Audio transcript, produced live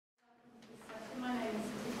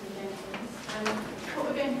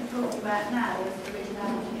about now is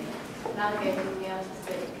originality, navigating the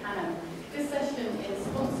artistic canon. This session is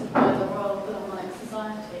sponsored by the Royal Philharmonic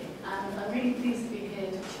Society, and I'm really pleased to be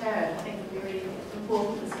here to chair it. I think it'll be a really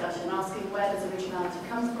important discussion, asking where does originality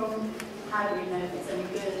come from, how do we know if it's any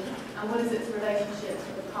good, and what is its relationship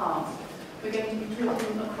to the past. We're going to be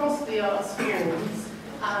talking across the arts forms,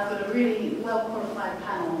 and I've got a really well-qualified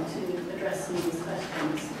panel to address some of these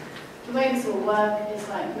questions. The way this will work is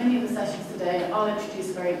like many of the sessions today. I'll introduce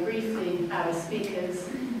very briefly our speakers.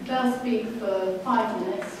 They'll speak for 5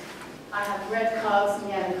 minutes. I have red cards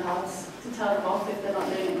and yellow cards to tell them off if they're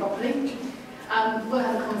not doing it properly. We'll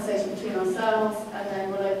have a conversation between ourselves, and then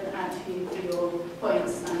we'll open it out to you for your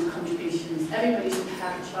points and contributions. Everybody should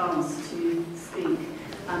have a chance to speak,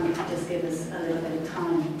 if you just give us a little bit of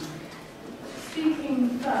time.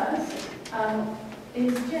 Speaking first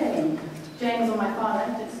is Jane. Jane's on my far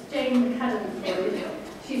left. It's Jane McAdam Freud.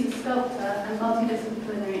 She's a sculptor and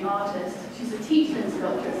multi-disciplinary artist. She's a teacher in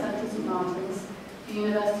sculpture at St Martin's, the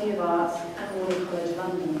University of Arts, and Morley College,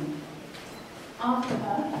 London. After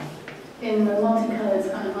her, in the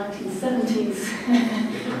multicoloured kind of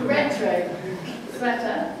 1970s retro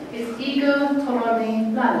sweater, is Igor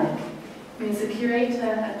Toronyi-Lalic, who is a curator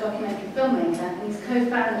and documentary filmmaker, and he's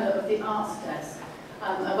co-founder of the Arts Desk,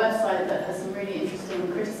 a website that has some really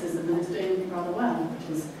interesting criticism and is doing rather well,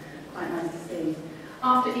 which is quite nice to see.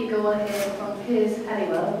 After Igor, we'll hear from Piers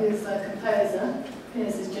Hellawell, who's a composer.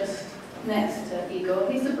 Piers is just next to Igor.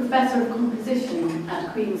 He's a professor of composition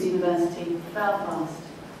at Queen's University Belfast.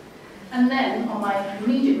 And then, on my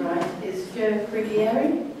immediate right, is Joe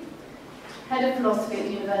Friggieri, head of philosophy at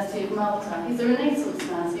the University of Malta. He's a Renaissance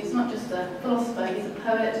man, so he's not just a philosopher, he's a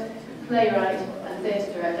poet, playwright, and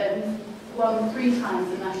theatre director. He's won 3 times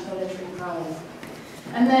the National Literary Prize.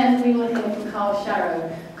 And then we will hear from Karl Sharro.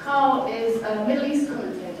 Karl is a Middle East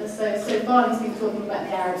commentator, so far he's been talking about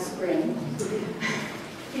the Arab Spring.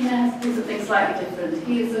 He now has something slightly different.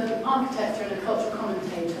 He is an architecture and a cultural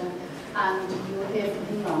commentator, and you will hear from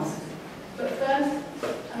him last. But first,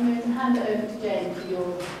 I'm going to hand it over to Jane for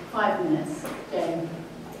your 5 minutes. Jane.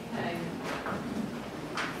 Okay.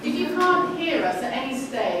 If you can't hear us at any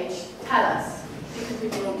stage, tell us, because we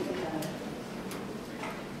want to know.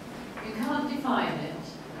 You can't define it,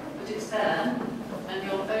 but it's there, and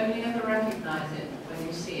you'll only ever recognise it when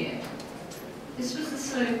you see it. This was the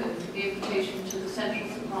slogan for the invitation to the Central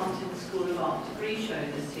St Martin's School of Art degree show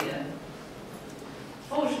this year.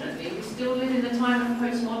 Fortunately, we still live in the time of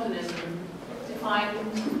postmodernism,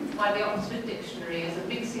 defined by the Oxford Dictionary as a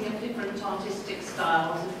mixing of different artistic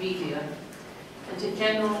styles and media, and a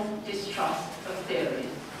general distrust of theory.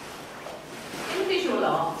 In visual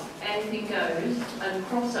arts, anything goes, and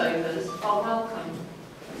crossovers are welcome.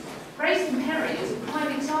 Grayson Perry is a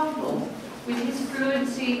prime example, with his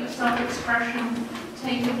fluency of self-expression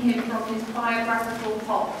taking him from his biographical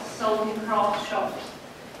pops sold in craft shops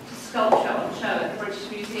to sculpture on show at the British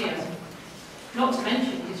Museum. Not to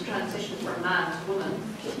mention his transition from man to woman,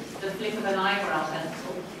 the flick of an eyebrow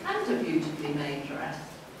pencil, and a beautifully made dress.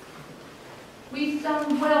 We've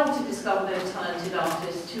done well to discover those talented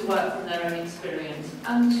artists who work from their own experience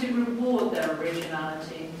and to reward their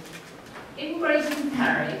originality. In Grayson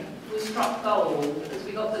Perry, we struck gold as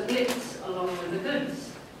we got the glitz along with the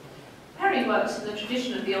goods. Perry works in the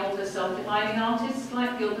tradition of the older self-defining artists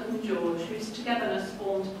like Gilbert and George, whose togetherness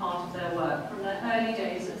formed part of their work from their early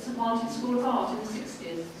days at St Martin's School of Art in the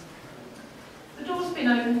 60s. The door's been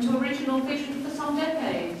open to original vision for some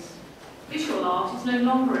decades. Visual art is no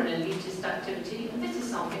longer an elitist activity, and this is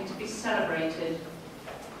something to be celebrated.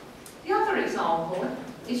 The other example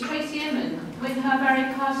is Tracy Emin with her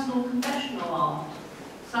very personal confessional art,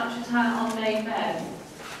 such as her unmade bed.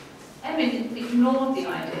 Emin ignored the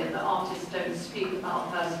idea that artists don't speak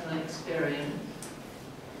about personal experience.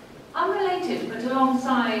 Unrelated, but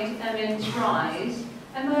alongside Emin's rise,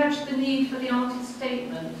 emerged the need for the artist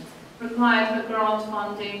statement, required for grant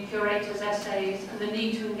funding, curators' essays, and the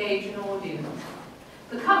need to engage an audience.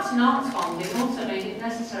 The cuts in arts funding also made it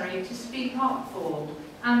necessary to speak up for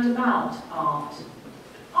and about art.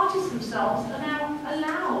 Artists themselves are now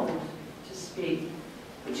allowed to speak,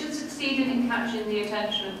 which has succeeded in capturing the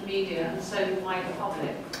attention of the media and so the wider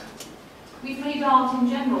public. We've made art in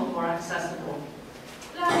general more accessible,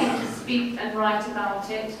 learning to speak and write about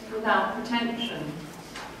it without pretension.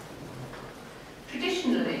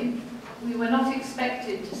 Traditionally, we were not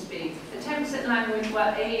expected to speak. Attempts at language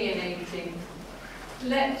were alienating.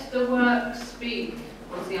 Let the work speak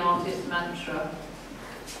was the artist's mantra.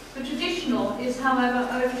 The traditional is, however,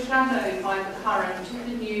 overshadowed by the current of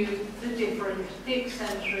the new, the different, the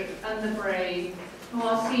eccentric, and the brave, who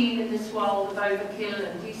are seen in this world of overkill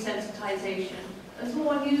and desensitization as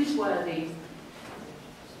more newsworthy?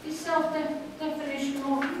 Is self-definition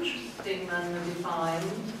more interesting than the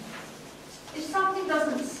defined? If something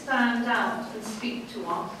doesn't stand out and speak to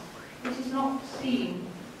us, it is not seen.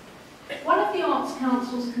 One of the Arts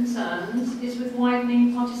Council's concerns is with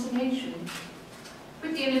widening participation.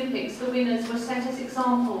 With the Olympics, the winners were set as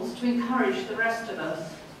examples to encourage the rest of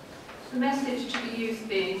us. The message to the youth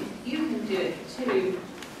being, you can do it too.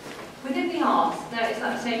 Within the arts, there is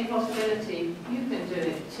that same possibility, you can do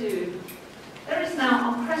it too. There is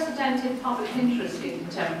now unprecedented public interest in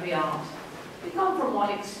contemporary art. We've gone from one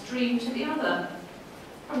extreme to the other,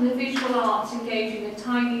 from the visual arts engaging a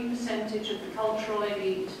tiny percentage of the cultural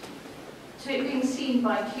elite, to it being seen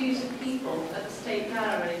by queues of people at the state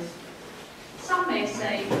galleries. Some may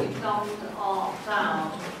say we've dumbed art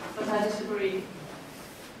down, but I disagree.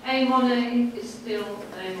 A Monet is still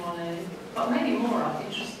A Monet, but many more are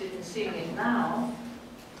interested in seeing it now.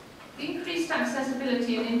 The increased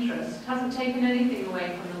accessibility and interest hasn't taken anything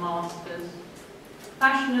away from the masters.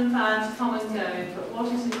 Fashion and fads come and go, but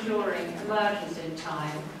what is enduring emerges in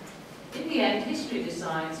time. In the end, history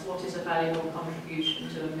decides what is a valuable contribution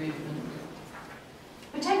to a movement.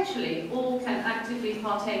 Potentially, all can actively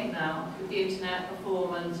partake now with the internet,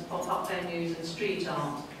 performance, pop-up venues and street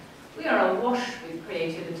art. We are awash with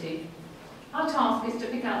creativity. Our task is to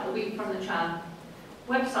pick out the wheat from the chaff.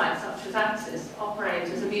 Websites such as Axis operate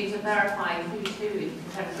as a means of verifying who's who in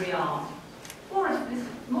contemporary art. More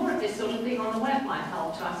of this sort of thing on the web might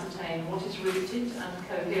help to ascertain what is rooted and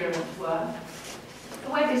coherent work.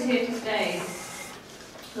 The web is here to stay.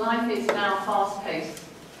 Life is now fast-paced.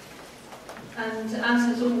 And as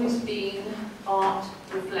has always been, art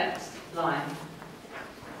reflects life.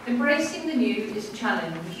 Embracing the new is a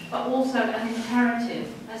challenge, but also an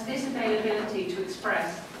imperative, as this availability to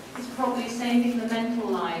express is probably saving the mental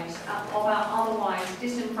lives of our otherwise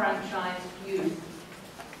disenfranchised youth,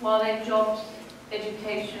 while their jobs,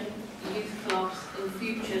 education, youth clubs and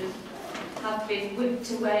futures have been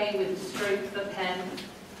whipped away with the stroke of a pen.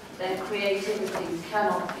 Their creativity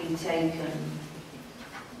cannot be taken.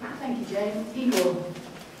 Thank you, Jane. Igor,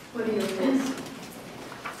 what are your thoughts?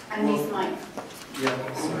 And these mic.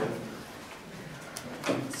 Yeah, sorry.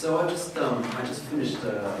 So I just finished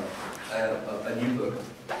a new book.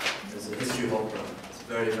 It's a history of opera. It's a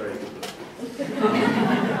very, very good book.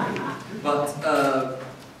 But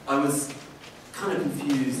I was kind of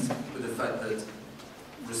confused with the fact that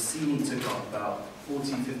Rossini took up about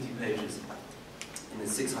 40, 50 pages in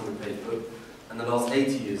his 600-page book, and the last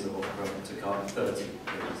 80 years of opera took up 30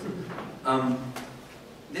 pages.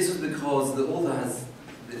 This was because the author has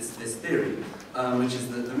this theory, which is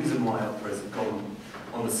that the reason why opera has gone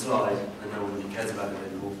on the slide and no one really cares about it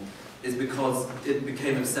anymore is because it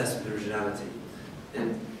became obsessed with originality.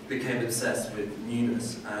 It became obsessed with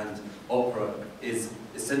newness, and opera is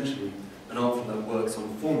essentially an art form that works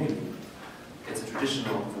on formulae. It's a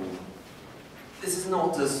traditional art form. This is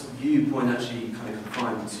not this viewpoint actually kind of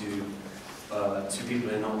confined to people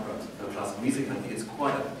in opera and classical music. I think it's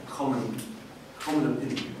quite a common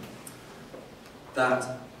opinion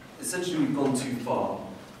that essentially we've gone too far.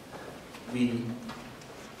 We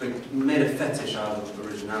made a fetish out of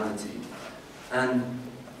originality, and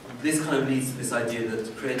this kind of leads to this idea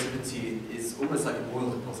that creativity is almost like an oil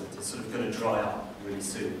deposit. It's sort of going to dry up really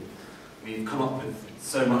soon. We've come up with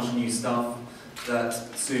so much new stuff that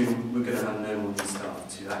soon we're going to have no more new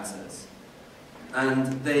stuff to access.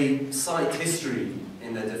 And they cite history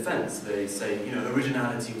in their defense. They say, you know,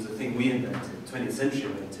 originality was a thing we invented, 20th century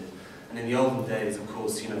invented. And in the olden days, of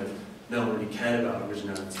course, you know, no one really cared about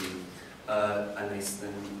originality. And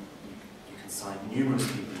then you can cite numerous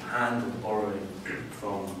people hand borrowing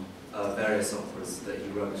from various operas that he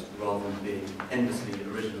wrote, rather than being endlessly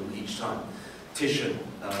original each time. Titian,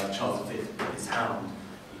 Charles V, his Hound,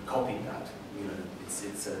 he copied that. You know,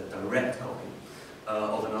 it's a direct copy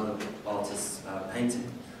of another artist's painting.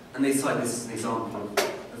 And they cite this as an example of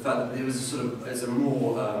the fact that it was it's a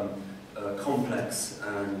more complex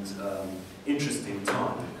and interesting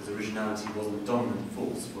time, because originality wasn't the dominant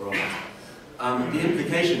force for art. The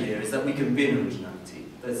implication here is that we can bin originality.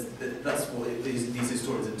 That's what these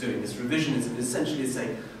historians are doing. This revisionism essentially is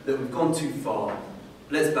saying that we've gone too far,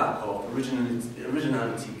 let's back off.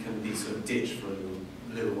 Originality can be sort of ditched for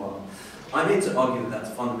a little while. I'm here to argue that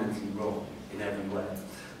that's fundamentally wrong in every way.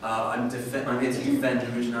 I'm here to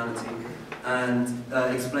defend originality and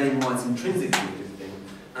explain why it's intrinsically a good thing,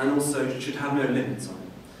 and also should have no limits on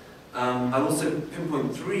it. I also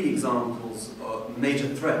pinpoint 3 examples of major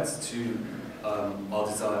threats to our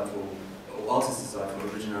desire for, or artists' desire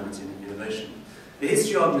for originality and innovation. The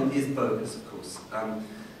history argument is bogus, of course.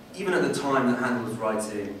 Even at the time that Handel was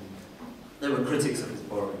writing there were critics of his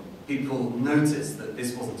borrowing. People noticed that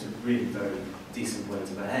this wasn't a really very decent way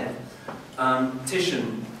to behave.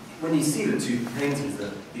 Titian, when you see the two paintings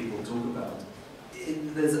that people talk about,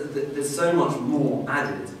 there's so much more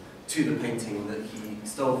added to the painting that he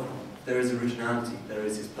stole from. There is originality, there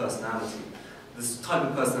is his personality. This type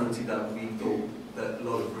of personality that we thought that a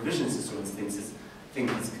lot of revisionist historians think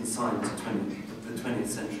is consigned to the 20th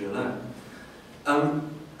century alone.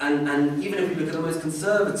 And even if we look at the most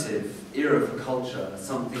conservative era for culture,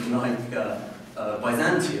 something like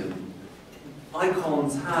Byzantium,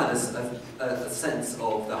 icons had a sense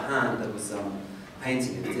of the hand that was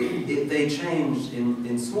painting it. They changed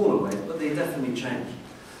in smaller ways, but they definitely changed.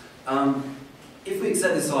 If we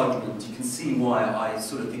accept this argument, you can see why I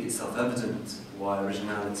sort of think it's self-evident why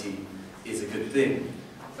originality is a good thing.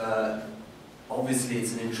 Obviously,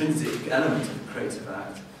 it's an intrinsic element of the creative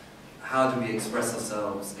act. How do we express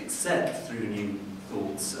ourselves except through new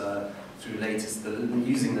thoughts, through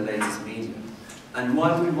using the latest media? And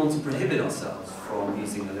why would we want to prohibit ourselves from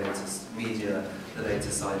using the latest media, the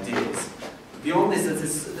latest ideas? Beyond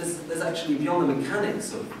this, there's actually, beyond the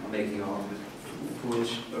mechanics of making art, for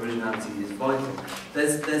which originality is vital,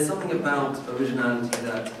 there's something about originality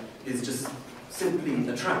that is just simply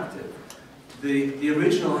attractive. The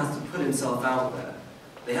original has to put himself out there.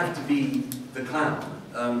 They have to be the clown.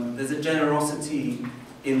 There's a generosity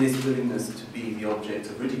in this willingness to be the object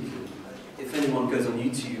of ridicule. If anyone goes on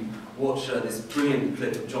YouTube, watch this brilliant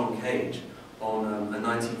clip of John Cage on a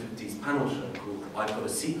 1950s panel show called I've Got a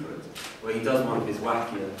Secret, where he does one of his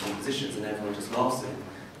wackier compositions and everyone just laughs at him.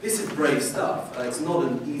 This is brave stuff. It's not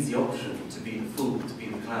an easy option to be the fool, to be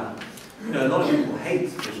the clown. You know, a lot of people hate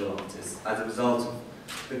visual artists as a result of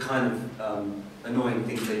the kind of annoying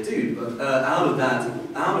things they do, but out of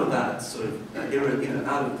that sort of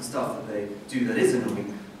out of the stuff that they do that is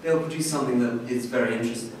annoying, they'll produce something that is very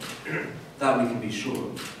interesting. That we can be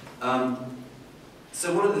sure of.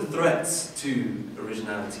 So what are the threats to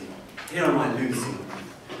originality? Here I might lose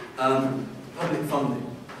some. Public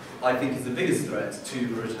funding, I think, is the biggest threat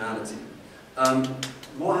to originality.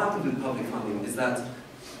 What happens with public funding is that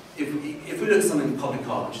if we look at something public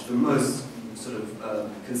art, which is the most sort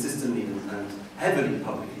of consistently and heavily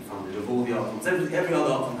publicly funded of all the art forms. Every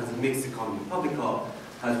other art form has a mixed economy. Public art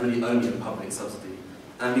has really only a public subsidy.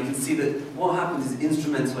 And we can see that what happens is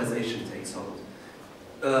instrumentalization takes hold.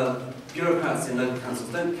 Bureaucrats in local councils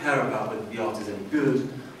don't care about whether the art is any good,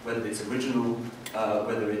 whether it's original,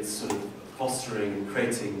 whether it's sort of fostering and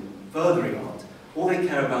creating, furthering art. All they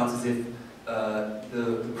care about is if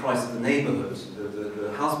the price of the neighborhood,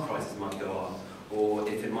 the house prices might go up, or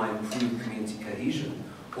if it might improve community cohesion.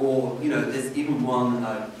 Or, you know, there's even one,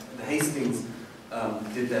 the Hastings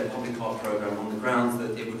did their public art program on the grounds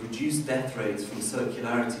that it would reduce death rates from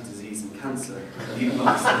circularity disease and cancer even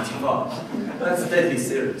up to 75. That's deadly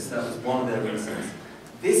serious. That was one of their reasons.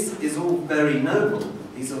 This is all very noble.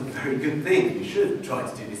 These are very good things. We should try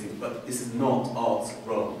to do these things, but this is not art's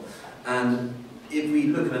role. And if we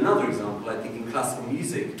look at another example, I think in classical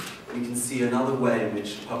music, we can see another way in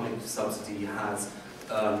which public subsidy has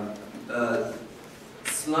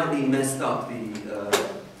slightly messed up the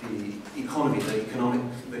economy,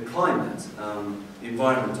 the climate, the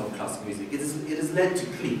environment of classical music. It has led to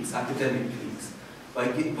cliques, academic cliques,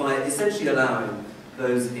 by essentially allowing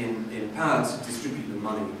those in power to distribute the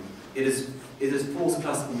money. It has forced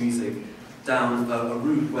classical music down a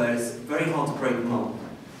route where it's very hard to break the mold.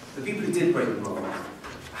 The people who did break the mold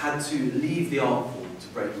had to leave the art form to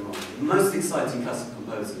break the mold. The most exciting classical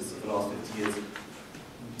composers of the last 50 years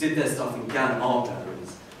did their stuff in art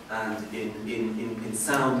galleries and in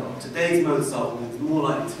sound art. Today's Mozart is more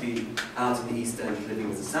likely to be out in the East End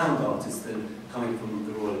living as a sound artist than coming from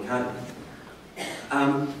the Royal Academy.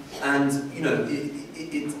 And you know,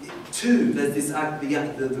 too, there's this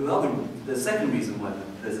the second reason why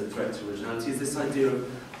there's a threat to originality is this idea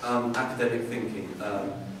of academic thinking,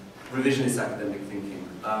 revisionist academic thinking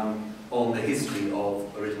on the history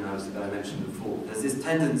of originality that I mentioned before. There's this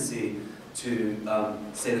tendency to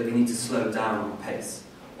say that we need to slow down the pace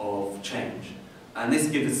of change, and this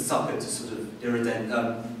gives a sucker to sort of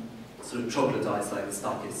troglodytes like the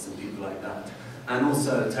Stuckists and people like that, and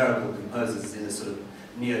also terrible composers in a sort of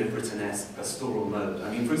neo-Britanesque pastoral mode. I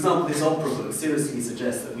mean, for example, this opera book seriously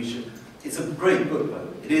suggests that we should. It's a great book, by the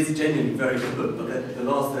way. It is genuinely a very good book, but the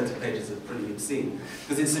last 30 pages are pretty obscene.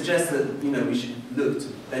 Because it suggests that, you know, we should look to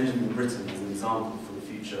Benjamin Britten as an example for the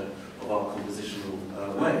future of our compositional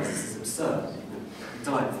ways. This is absurd. You know, he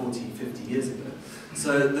died 40, 50 years ago.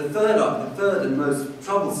 So the third and most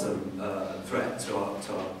troublesome threat to our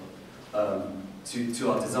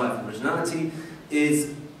desire for originality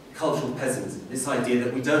is cultural pessimism, this idea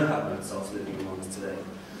that we don't have Mozarts living among us today.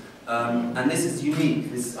 And this is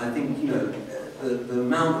unique. This, I think, you know, the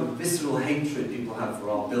amount of visceral hatred people have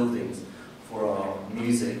for our buildings, for our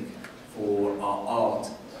music, for our art,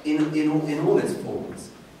 in all its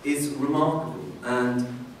forms, is remarkable. And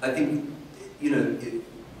I think, you know,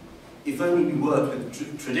 if only we worked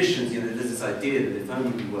with traditions, you know, there's this idea that if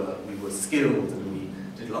only we were skilled and we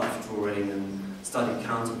did life drawing and studied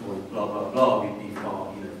counterpoint, blah blah blah, we'd be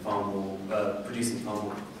far more producing far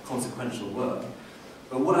more consequential work.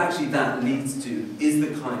 But what actually that leads to is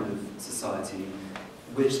the kind of society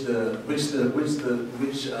which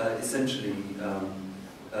essentially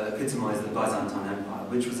epitomized the Byzantine Empire,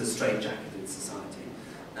 which was a straitjacketed society.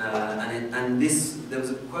 There was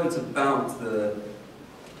a quote about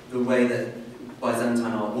the way that Byzantine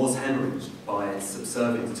art was hemorrhaged by its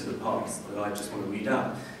subservience to the past that I just want to read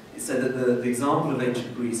out. It said that the example of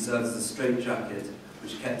ancient Greece serves as a straitjacket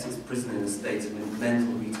which kept its prisoner in a state of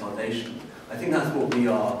mental retardation. I think that's what we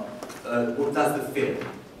are, that's the fear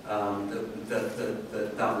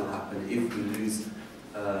that will happen if we lose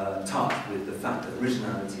touch with the fact that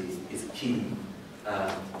originality is key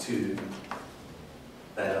to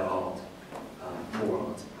better art, more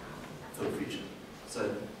art for the future. So,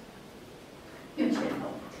 You're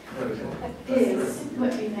cheerful. there we go. Piers,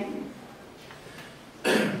 what do you think?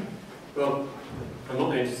 Well, I'm not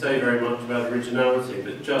going to say very much about originality,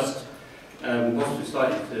 but just possibly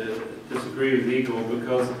slightly to disagree with Igor,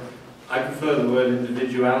 because I prefer the word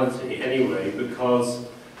individuality anyway, because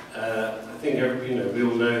I think we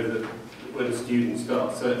all know that when a student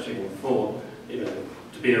starts searching for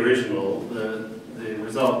to be original, the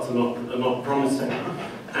results are not promising,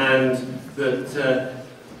 and that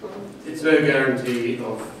it's no guarantee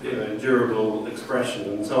of durable expression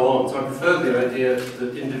and so on. So I prefer the idea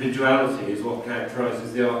that individuality is what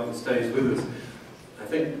characterises the art that stays with us. I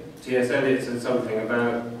think T.S. Eliot said something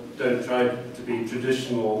about don't try to be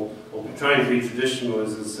traditional, or trying to be traditional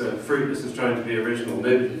is as fruitless as trying to be original.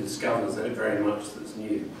 Nobody discovers very much that's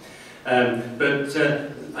new. But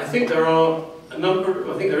I think there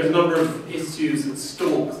is a number of issues that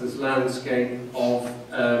stalk this landscape of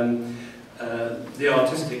the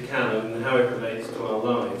artistic canon and how it relates to our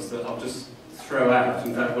lives that I'll just throw out.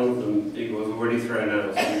 In fact, one of them Igor has already thrown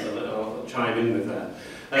out, and I'll chime in with that.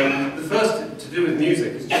 The first, to do with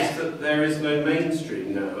music, is just that there is no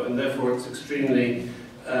mainstream now, and therefore it's extremely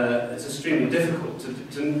difficult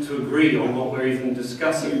to agree on what we're even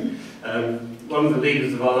discussing. One of the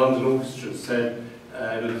leaders of our London orchestra said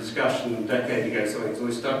in a discussion a decade ago, something that's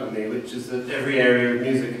always stuck with me, which is that every area of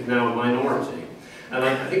music is now a minority. And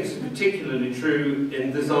I think it's particularly true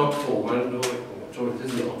in this art form. I'm not sure it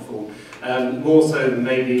is an art form, more so than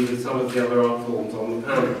maybe with some of the other art forms on the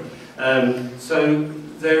panel. So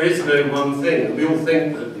there is no one thing. We all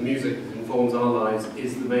think that the music that informs our lives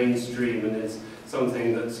is the mainstream and is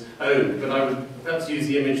something that's owned. But I would perhaps use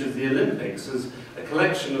the image of the Olympics as a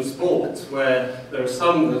collection of sports where there are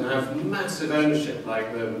some that have massive ownership,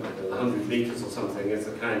 like the 100 metres or something is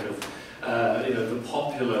a kind of the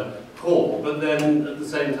popular core, but then at the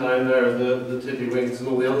same time there are the tiddlywinks and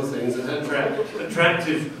all the other things that attract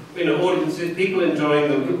attractive audiences, people enjoying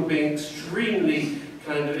them, people being extremely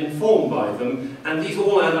kind of informed by them, and these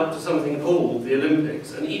all add up to something called the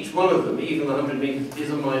Olympics, and each one of them, even the 100 metres, is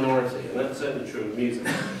a minority, and that's certainly true of music.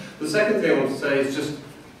 The second thing I want to say is just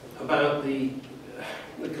about the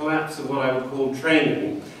collapse of what I would call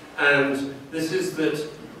training, and this is that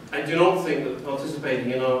I do not think that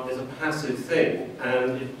participating in art is a passive thing,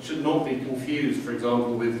 and it should not be confused, for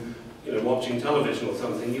example, with watching television or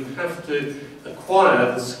something. You have to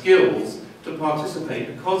acquire the skills to participate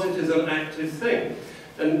because it is an active thing.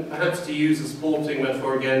 And perhaps to use a sporting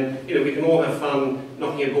metaphor again, we can all have fun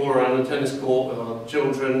knocking a ball around a tennis court with our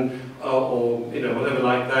children or whatever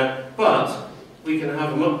like that, but we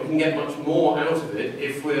can get much more out of it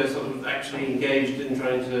if we're sort of actually engaged in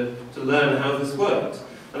trying to learn how this works.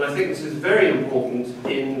 And I think this is very important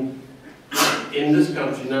in this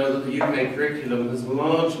country now that the UK curriculum has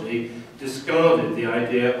largely discarded the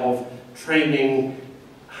idea of training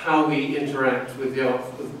how we interact with the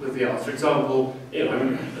arts. For example,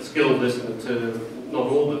 I'm a skilled listener to not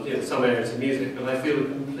all, but some areas of music, but I feel a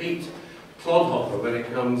complete clodhopper when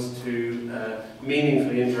it comes to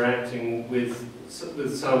meaningfully interacting with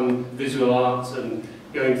some visual arts and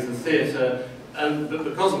going to the theatre. But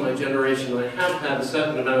because of my generation, I have had a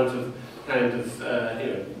certain amount of kind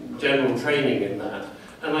of general training in that.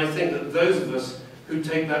 And I think that those of us who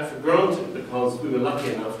take that for granted because we were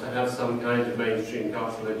lucky enough to have some kind of mainstream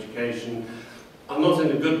cultural education are not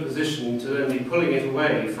in a good position to then be pulling it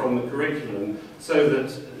away from the curriculum so that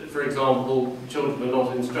for example, children are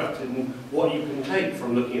not instructed in what you can take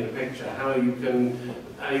from looking at a picture, how you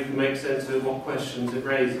can make sense of what questions it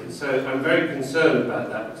raises. So I'm very concerned about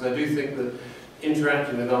that, because I do think that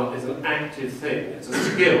interacting with art is an active thing. It's a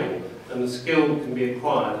skill, and the skill can be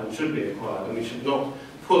acquired and should be acquired, and we should not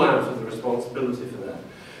pull out of the responsibility for that.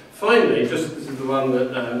 Finally, just this is the one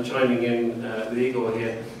that I'm chiming in with Igor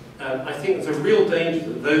here, I think there's a real danger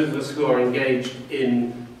that those of us who are engaged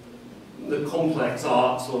in the complex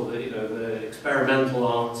arts or the experimental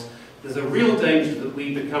arts, there's a real danger that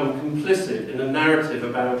we become complicit in a narrative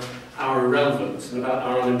about our irrelevance and about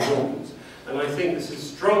our unimportance. And I think this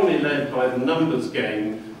is strongly led by the numbers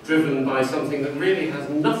game, driven by something that really has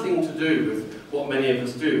nothing to do with what many of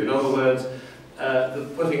us do. In other words, the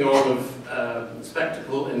putting on of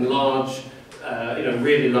spectacle in large,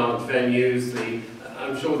 really large venues.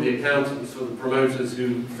 I'm sure the accountants for the promoters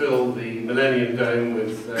who fill the Millennium Dome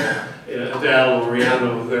with Adele or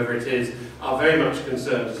Rihanna or whoever it is are very much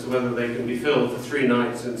concerned as to whether they can be filled for 3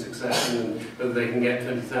 nights in succession and whether they can get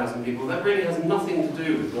 20,000 people. That really has nothing to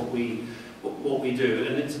do with what we do,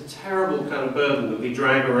 and it's a terrible kind of burden that we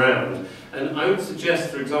drag around. And I would suggest,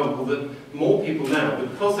 for example, that more people now,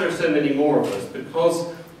 because there are so many more of us, because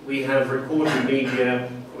we have recorded media,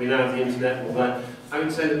 we now have the internet and all that, I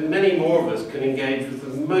would say that many more of us can engage with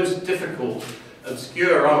the most difficult,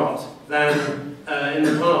 obscure art than in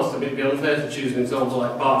the past. I mean, it'd be unfair to choose an example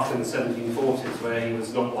like Bach in the 1740s, where he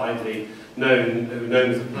was not widely known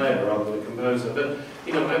as a player rather than a composer. But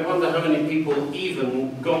I wonder how many people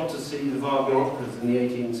even got to see the Wagner operas in the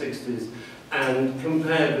 1860s, and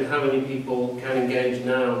compared with how many people can engage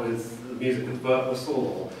now with the music of Bert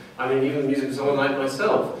Wassel. I mean, even the music of someone like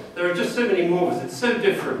myself. There are just so many more of us. It's so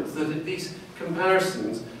different that these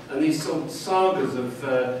comparisons and these sort of sagas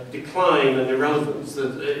of decline and irrelevance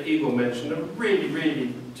that Igor mentioned are really,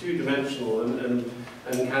 really two-dimensional and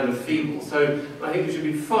kind of feeble. So I think we should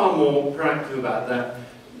be far more proactive about that.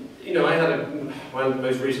 I had my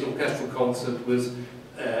most recent orchestral concert was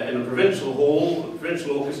in a provincial hall, a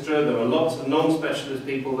provincial orchestra. There were lots of non-specialist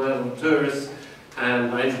people there, tourists,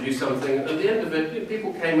 and I introduced something. At the end of it,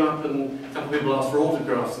 people came up and a couple of people asked for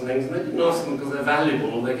autographs and things, and they didn't ask them because they're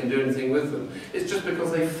valuable or they can do anything with them. It's just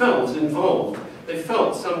because they felt involved. They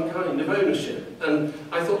felt some kind of ownership. And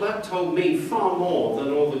I thought that told me far more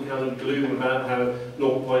than all the kind of gloom about how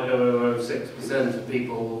 0.0006% of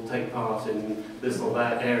people take part in this or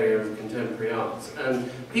that area of contemporary arts.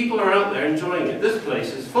 And people are out there enjoying it. This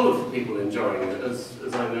place is full of people enjoying it, as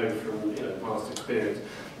I know from past experience.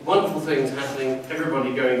 Wonderful things happening,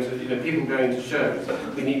 everybody going to, people going to shows.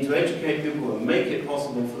 We need to educate people and make it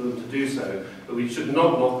possible for them to do so, but we should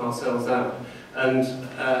not knock ourselves out. And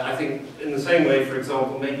I think in the same way, for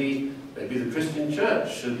example, maybe the Christian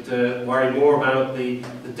church should worry more about the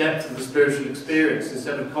depth of the spiritual experience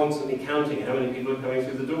instead of constantly counting how many people are coming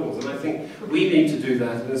through the doors. And I think we need to do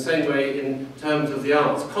that in the same way in terms of the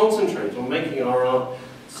arts. Concentrate on making our art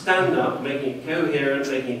stand up, making it coherent,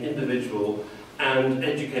 making it individual, and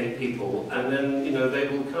educate people, and then they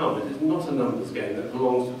will come. It is not a numbers game. That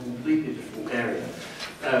belongs to a completely different area.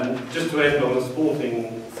 Just to end on a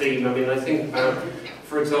sporting theme, I mean, I think about,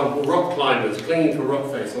 for example, rock climbers clinging to a rock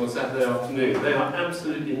face on a Saturday afternoon. They are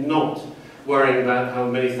absolutely not worrying about how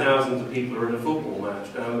many thousands of people are in a football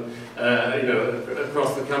match down,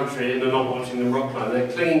 across the country, and they're not watching them rock climb.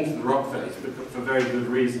 They're clinging to the rock face for very good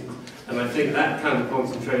reasons. And I think that kind of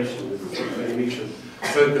concentration is something we should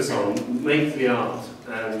focus on, make the art,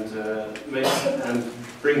 and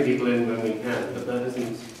bring people in when we can. But that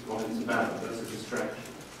isn't what it's about. That's a distraction.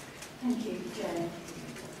 Thank you, Joe.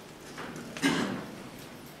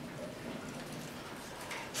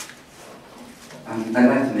 I'd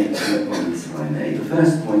like to make 2 points, if I may. The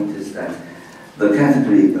first point is that the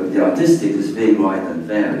category of the artistic is very wide and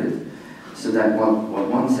varied, so that what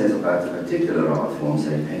one says about a particular art form,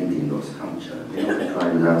 say painting or sculpture, we often try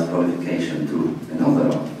without qualification to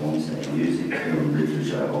another art form, say music, film,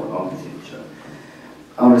 literature, or architecture.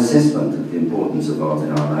 Our assessment of the importance of art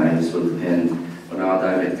in our lives will depend on our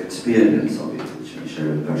direct experience of it, which may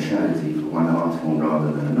show partiality for one art form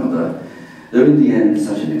rather than another, though in the end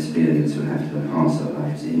such an experience will have to enhance our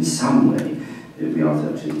lives in some way if we are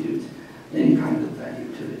to attribute any kind of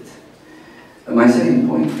value to it. My second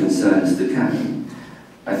point concerns the canon.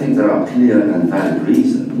 I think there are clear and valid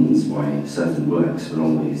reasons why certain works will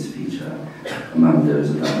always feature among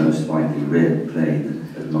those that are most widely read, played,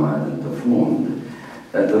 admired and performed.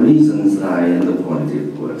 The reasons lie in the quality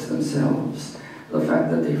of the works themselves. The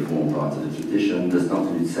fact that they form part of the tradition does not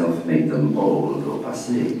in itself make them old or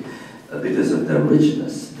passé. Because of their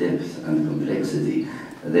richness, depth and complexity,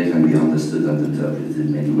 they can be understood and interpreted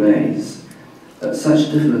in many ways.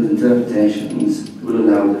 Such different interpretations will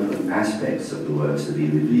allow different aspects of the works to be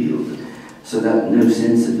revealed, so that no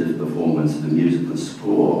sensitive performance of a musical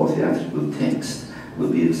score or theatrical text will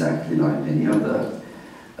be exactly like any other.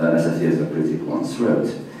 As a theatre critic once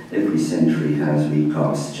wrote, every century has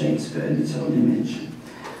recast Shakespeare in its own image.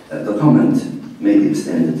 The comment may be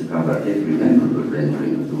extended to cover every memorable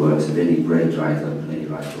rendering of the works of any great writer,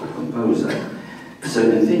 playwright, or composer. So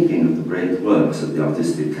in thinking of the great works of the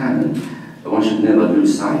artistic canon, one should never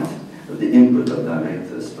lose sight of the input of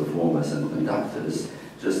directors, performers, and conductors,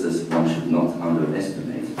 just as one should not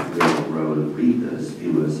underestimate the great role of readers,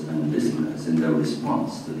 viewers, and listeners in their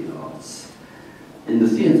response to the arts. In the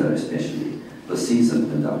theatre especially, the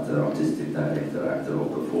seasoned conductor, artistic director, actor, or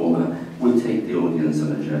performer will take the audience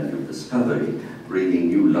on a journey of discovery, breathing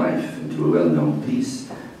new life into a well-known piece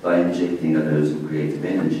by injecting a dose of creative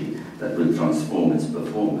energy that will transform its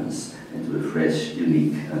performance into a fresh,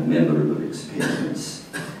 unique, and memorable experience.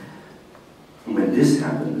 When this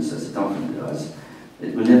happens, as it often does,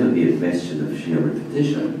 it will never be a question of sheer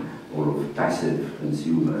repetition or of passive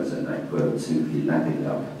consumers, and I quote, simply lapping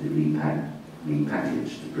up the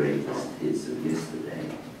repackaged greatest hits of yesterday.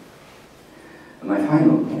 And my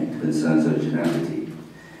final point concerns originality.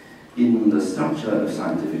 In The Structure of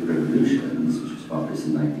Scientific Revolutions, which was published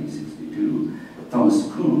in 1962,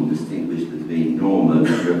 Thomas Kuhn distinguished between normal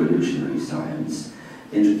and revolutionary science,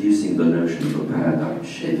 introducing the notion of a paradigm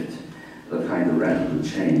shift, the kind of radical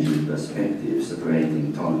change in perspective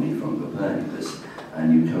separating Ptolemy from Copernicus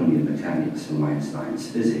and Newtonian mechanics from Einstein's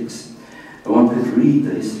physics. One could read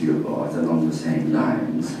the history of art along the same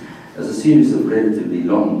lines as a series of relatively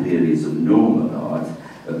long periods of normal art,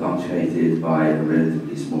 punctuated by a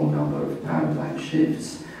relatively small number of paradigm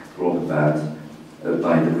shifts brought about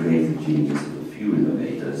by the creative genius of a few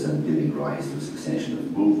innovators and giving rise to a succession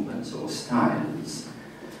of movements or styles.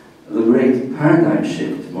 The great paradigm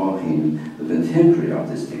shift marking the contemporary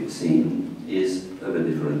artistic scene is of a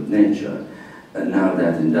different nature. And now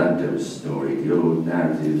that in Dante's story, the old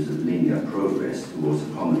narratives of linear progress towards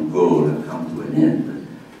a common goal have come to an end,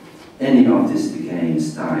 any artistic aim,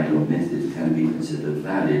 style, or method can be considered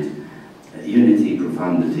valid. Unity,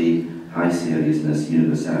 profundity, high seriousness,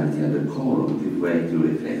 universality, and decorum give way to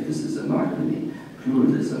eclecticism, irony,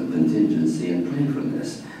 pluralism, contingency, and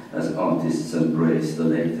playfulness, as artists embrace the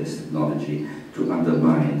latest technology to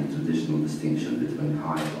undermine the traditional distinction between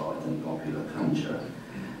high art and popular culture.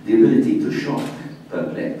 The ability to shock,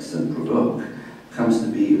 perplex, and provoke comes to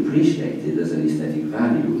be appreciated as an aesthetic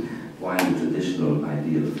value, while the traditional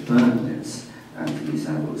ideal of permanence and Piers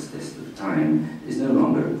Hellawell's test of time is no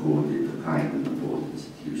longer accorded the kind of importance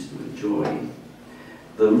it used to enjoy.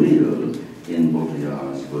 The real, in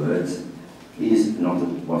Baudrillard's words, is not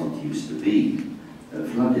what it used to be.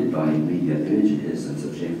 Flooded by media images and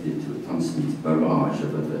subjected to a constant barrage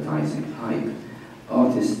of advertising hype,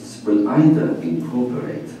 artists will either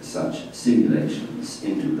incorporate such simulations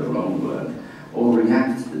into their own work or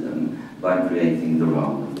react to them by creating their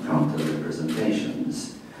own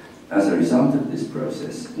counter-representations. As a result of this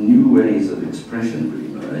process, new ways of expression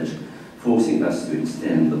will emerge, forcing us to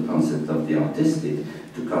extend the concept of the artistic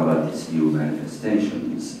to cover its new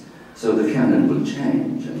manifestations. So the canon will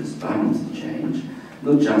change, and is bound to change,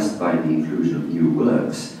 not just by the inclusion of new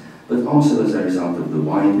works, but also as a result of the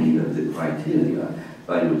widening of the criteria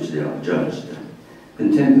by which they are judged.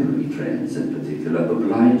 Contemporary trends, in particular,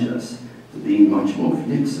 oblige us to be much more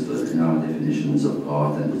flexible in our definitions of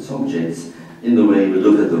art and its objects, in the way we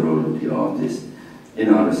look at the role of the artist, in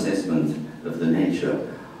our assessment of the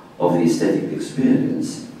nature of the aesthetic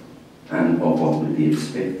experience, and of what would be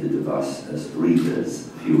expected of us as readers,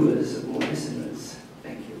 viewers, or listeners.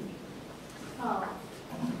 Thank you. Oh.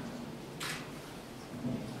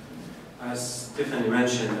 As Tiffany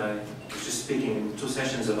mentioned, I was just speaking in 2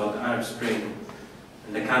 sessions about the Arab Spring,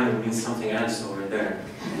 and the canon means something else over there.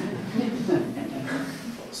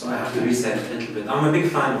 So I have to reset a little bit. I'm a big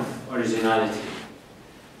fan of originality.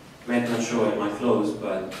 Might not show in my clothes,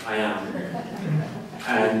 but I am.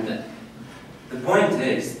 And the point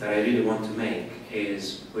is, that I really want to make,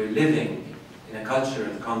 is we're living in a culture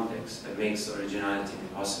and context that makes originality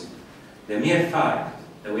impossible. The mere fact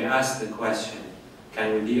that we ask the question,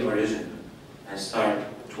 can we be original, and start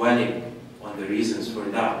dwelling on the reasons for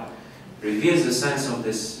that, reveals a sense of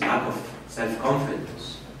this lack of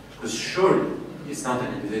self-confidence. Because surely, it's not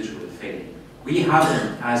an individual failing. We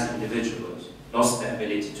haven't, as individuals, lost the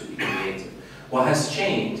ability to be creative. What has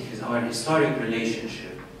changed is our historic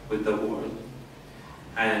relationship with the world,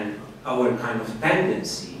 and our kind of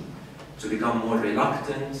tendency to become more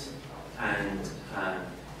reluctant and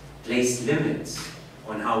place limits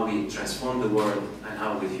on how we transform the world and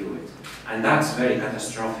how we view it. And that's very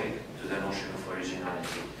catastrophic to the notion of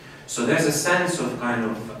originality. So there's a sense of kind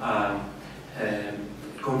of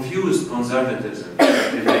confused conservatism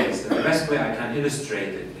that prevails. And the best way I can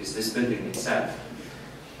illustrate it is this building itself.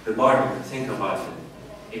 The Barbican, think about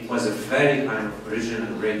it. It was a very kind of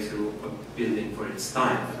original breakthrough building for its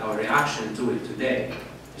time. But our reaction to it today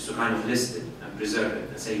is to kind of list it and preserve it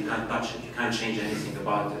and say you can't touch it, you can't change anything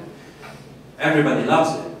about it. Everybody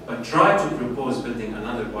loves it, but try to propose building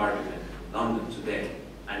another Barbican in London today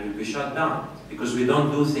and you'll be shut down because we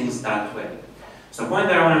don't do things that way. So the point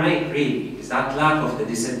that I want to make really is that lack of the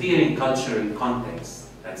disappearing cultural context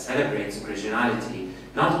that celebrates originality,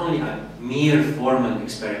 not only a mere formal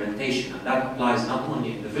experimentation, and that applies not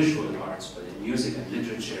only in the visual arts, but in music and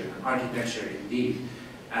literature and architecture indeed,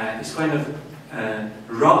 is kind of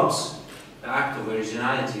robs the act of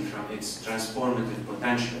originality from its transformative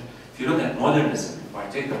potential. If you look at modernism in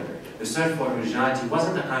particular, the search for originality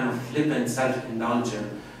wasn't a kind of flippant,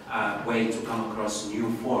 self-indulgent way to come across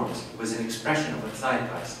new forms. It was an expression of a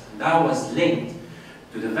zeitgeist. And that was linked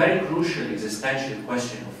to the very crucial existential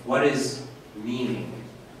question of what is meaning,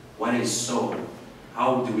 what is soul,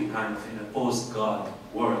 how do we kind of, in a post-God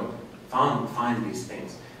world, find these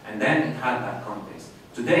things. And then it had that context.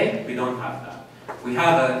 Today, we don't have that. We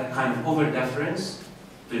have a kind of over-deference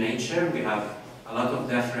to nature. We have a lot of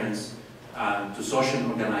deference to social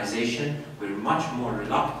organization. We're much more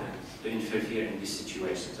reluctant to interfere in these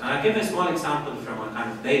situations. And I'll give a small example from a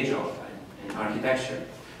kind of day job in architecture,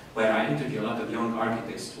 where I interview a lot of young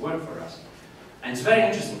architects to work for us. And it's very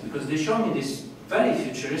interesting because they show me these very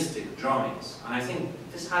futuristic drawings, and I think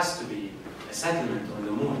this has to be a settlement on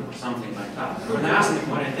the moon or something like that. And when I ask them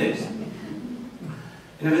what it is,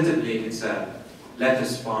 inevitably it's a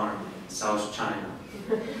lettuce farm in South China,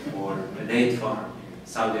 or a date farm in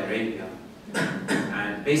Saudi Arabia.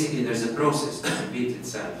 And basically there's a process that repeats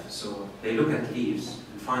itself. So they look at leaves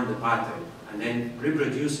and find the pattern, and then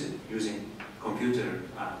reproduce it using computer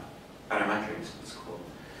parametrics, it's called.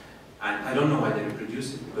 And I don't know why they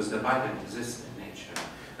reproduce it, because the pattern exists in nature.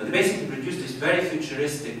 But they basically produce these very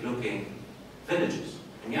futuristic looking villages.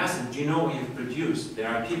 And you ask them, do you know what you've produced? There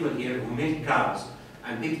are people here who milk cows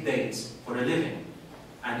and pick dates for a living.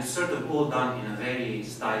 And it's sort of all done in a very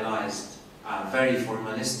stylized, very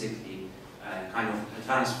formalistically kind of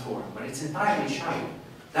advanced form. But it's entirely shallow.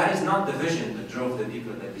 That is not the vision that drove the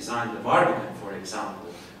people that designed the Barbican, for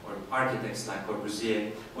example, or architects like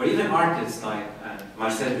Corbusier, or even artists like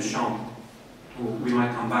Marcel Duchamp, who we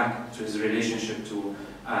might come back to his relationship to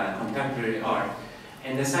contemporary art,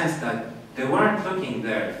 in the sense that they weren't looking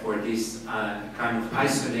there for these kind of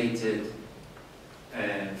isolated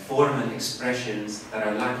formal expressions that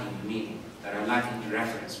are lacking in meaning, that are lacking in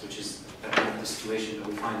reference, which is the situation that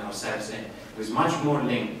we find ourselves in. It was much more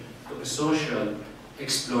linked to a social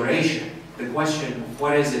exploration, the question of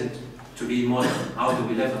what is it to be modern, how do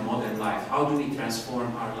we live a modern life, how do we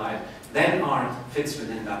transform our life, then art fits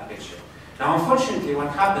within that picture. Now unfortunately what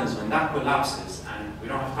happens when that collapses, and we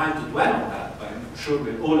don't have time to dwell on that, but I'm sure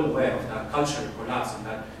we're all aware of that cultural collapse and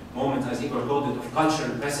that moment, as Igor called it, of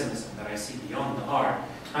cultural pessimism that I see beyond the art,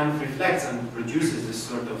 kind of reflects and produces this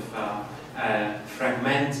sort of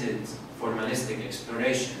fragmented, formalistic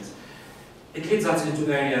explorations. It leads us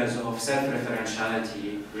into areas of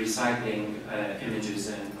self-referentiality, recycling images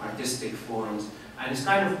and artistic forms, and it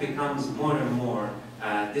kind of becomes more and more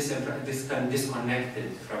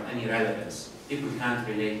disconnected from any relevance. People can't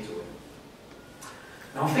relate to it.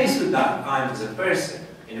 Now, faced with that, I as a person,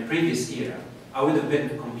 in a previous era, I would have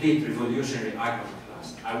been a complete revolutionary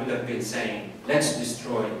iconoclast. I would have been saying, let's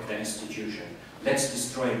destroy the institution, let's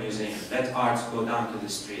destroy museums, let arts go down to the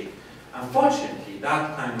street. Unfortunately,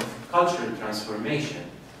 that kind of cultural transformation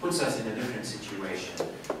puts us in a different situation.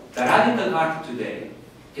 The radical act today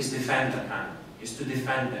is defend the canon, is to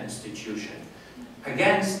defend the institution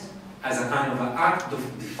against, as a kind of an act of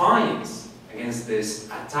defiance against this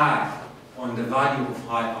attack on the value of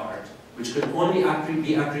high art, which could only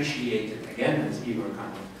be appreciated, again, as Igor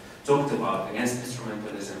kind of talked about, against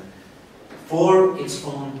instrumentalism, for its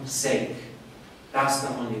own sake. That's the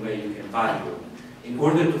only way you can value it. In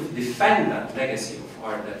order to defend that legacy of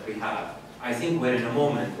art that we have, I think we're in a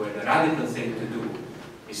moment where the radical thing to do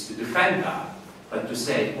is to defend that, but to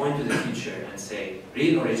say, point to the future and say,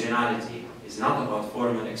 real originality is not about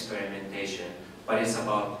formal experimentation, but it's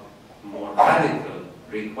about more radical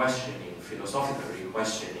re-questioning, philosophical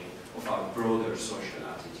re-questioning of our broader social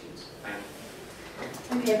attitudes.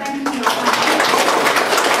 Thank you. Okay, thank you for your time.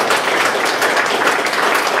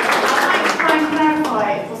 I'd like to try and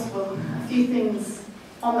clarify, if possible, a few things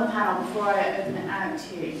on the panel before I open it out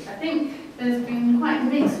to you. I think there's been quite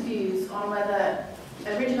mixed views on whether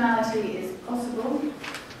originality is possible,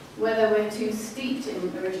 whether we're too steeped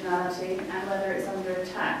in originality, and whether it's under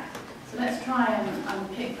attack. So let's try and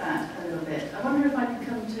unpick that a little bit. I wonder if I could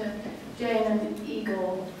come to Jane and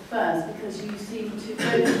Igor first, because you seem to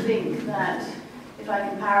both think that, if I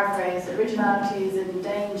can paraphrase, originality is in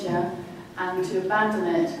danger and to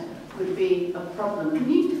abandon it would be a problem.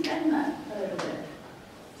 Can you defend that a little bit?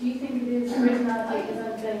 Do you think it is originality is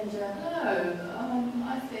in danger? No,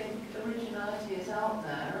 I think originality is out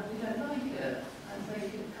there and we don't like it. I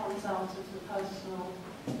think it comes out of the personal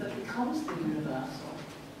that becomes the universal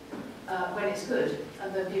when it's good,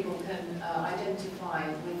 and that people can identify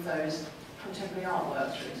with those contemporary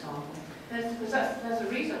artworks, for example. Because there's a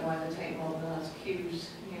reason why the Tate Modern as cues,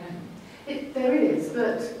 you know. There is,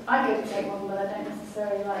 but I go to Tate Modern, but I don't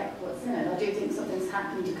necessarily like what's in it. I do think something's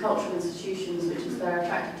happened to cultural institutions which is they're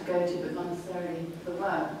attracted to go to, but not necessarily the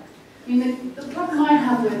work. I mean, the problem I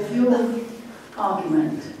have with your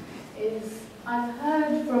argument is I've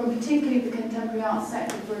heard from particularly the contemporary art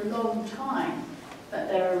sector for a long time that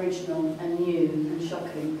they're original and new and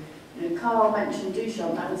shocking. You know, Karl mentioned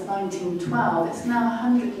Duchamp, that was 1912. It's now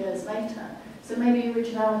 100 years later. So maybe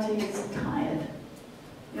originality is tired.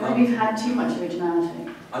 You know, maybe we've had too much originality.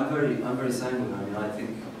 I'm very sanguine. I mean, I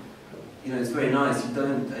think, you know, it's very nice. You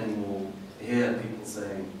don't anymore hear people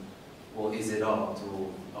saying, well, is it art? Or,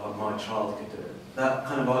 oh, my child could do it. That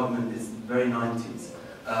kind of argument is very 90s.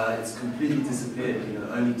 It's completely disappeared, you know,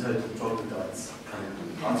 only total troglodytes kind of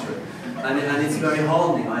utter it. And it's very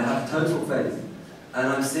hardening. I have total faith. And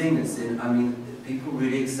I'm seeing this in, I mean, people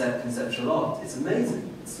really accept conceptual art. It's amazing.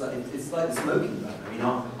 It's like the smoking ban. I mean,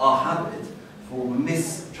 our habit for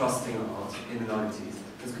mistrusting art in the 90s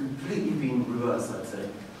has completely been reversed, I'd say.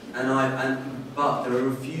 But there are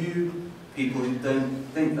a few people who don't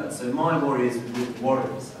think that. So my worry is with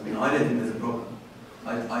warriors. I mean, I don't think there's a problem.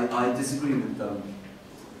 I disagree with them.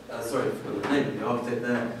 Sorry, I forgot the name of the architect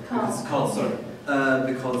there. Karl, sorry.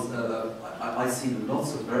 Because I see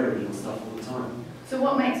lots of very original stuff all the time. So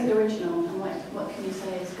what makes it original, and what can you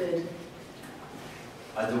say is good?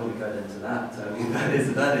 I don't want to go into that. I mean, that is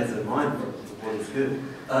a minefield of what is good.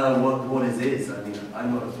 What is. I mean,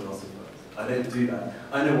 I'm not a philosopher. I don't do that.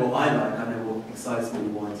 I know what I like. I know what excites me,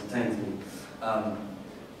 what entertains me.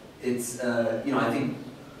 You know, I think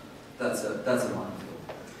that's a minefield.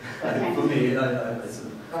 Okay. For me,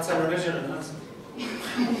 That's an original answer.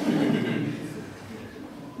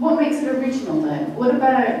 What makes it original, though? What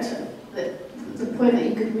about the point that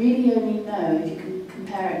you could really only know if you can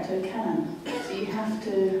compare it to a canon? So you have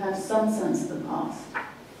to have some sense of the past.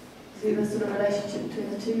 See the sort of relationship between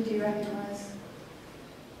the two? Do you recognise?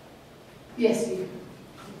 Yes, you.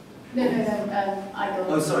 No, I got.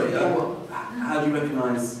 Oh, sorry. Yeah. How do you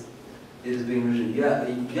recognise it as being original? Yeah,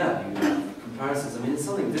 you have comparisons. I mean, it's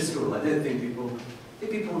something visceral. I don't think people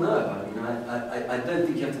know. I mean, I don't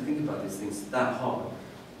think you have to think about these things that hard.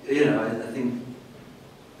 You know, I think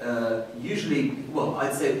usually, well,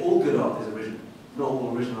 I'd say all good art is original. Not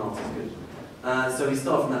all original art is good. So we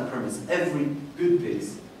start from that premise. Every good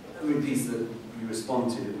piece, every piece that you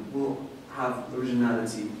respond to will have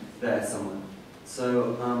originality there somewhere.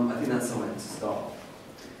 So I think that's somewhere to start.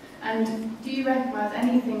 And do you recognise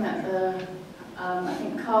anything that I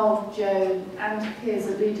think Karl, Joe and Piers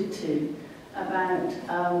alluded to about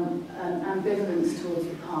an ambivalence towards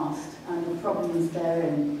the past and the problems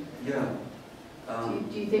therein? Yeah.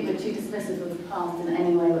 Do you think we're too dismissive of the past in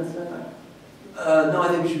any way whatsoever? No, I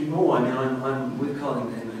think we should be more. I mean, I'm with Karl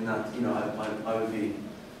in that, you know, I would be,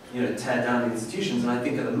 you know, tear down the institutions, and I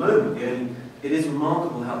think at the moment, it is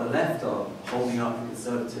remarkable how the left are holding up the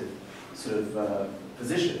conservative sort of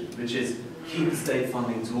position, which is keep state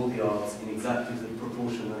funding to all the arts in exactly the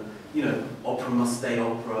proportion that, you know, opera must stay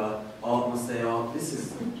opera, art must stay art. This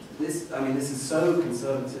is so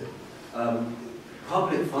conservative.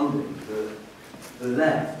 Public funding, the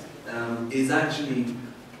left, is actually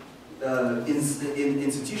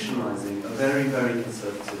institutionalizing a very, very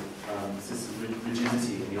conservative system of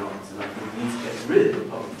rigidity in the arts, and I think we need to get rid of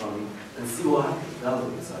public funding and see what happens. That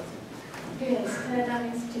would be exciting. Yes, tear down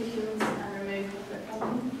institutions and remove public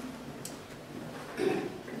funding.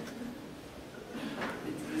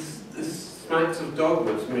 This smacks of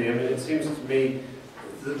dogma to me. I mean, it seems to me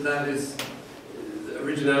that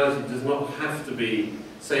originality does not have to be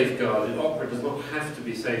safeguarded. Opera does not have to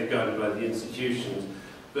be safeguarded by the institutions,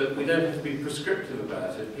 but we don't have to be prescriptive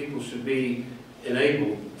about it. People should be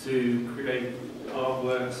enabled to create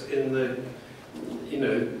artworks in the, you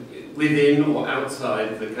know, within or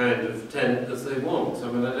outside the kind of tent as they want. I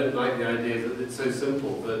mean, I don't like the idea that it's so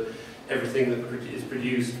simple, but everything that is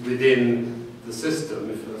produced within the system,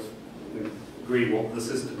 if we agree what the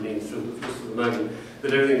system means just for the moment,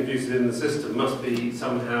 that everything produced within the system must be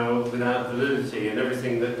somehow without validity, and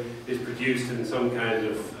everything that is produced in some kind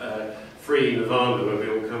of free nirvana, where we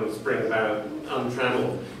all kind of spring about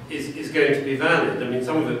untrammeled, is going to be valid. I mean,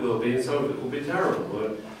 some of it will be, and some of it will be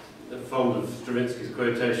terrible. I'm fond of Stravinsky's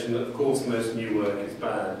quotation that, of course, most new work is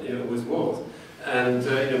bad. It always was. And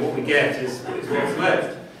what we get is what's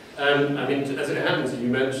left. I mean, as it happens, you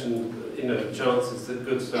mentioned the chances that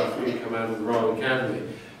good stuff will come out of the Royal Academy.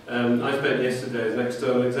 I spent yesterday as an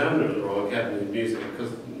external examiner at the Royal Academy of Music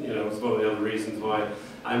because it's one of the other reasons why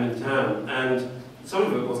I'm in town. And some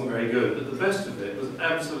of it wasn't very good, but the best of it was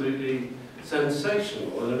absolutely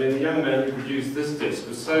sensational. And I mean, the young man who produced this disc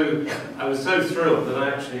was I was so thrilled that I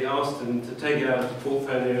actually asked him to take it out of his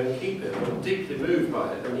portfolio and keep it. I was deeply moved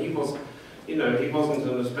by it. And he was, he wasn't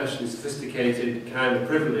an especially sophisticated, kind of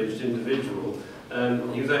privileged individual.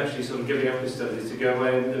 He was actually sort of giving up his studies to go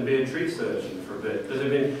away and be a tree surgeon for a bit. But I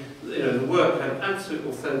mean, the work had absolute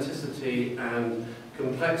authenticity and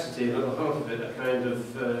complexity, and at the heart of it, a kind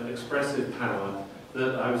of expressive power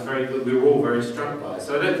that we were all very struck by.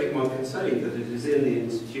 So I don't think one can say that it is in the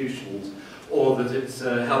institutions or that it's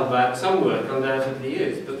held back. Some work undoubtedly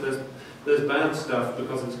is, but there's bad stuff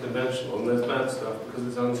because it's conventional, and there's bad stuff because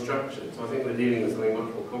it's unstructured. So I think we're dealing with something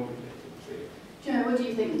much more complicated. Joe, what do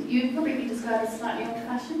you think? You'd probably be described as slightly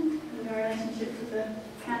old-fashioned in your relationship to the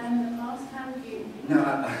canon in the past. How would you? No,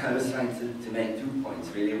 I was trying to make 2 points,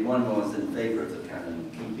 really. One was in favour of the canon,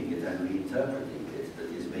 keeping it and reinterpreting it, that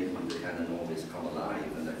is making the canon always come alive,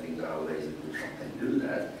 and I think there are ways in which one can do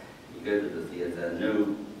that. You go to the theatre,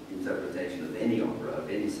 no interpretation of any opera, of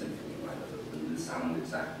any symphony, will sound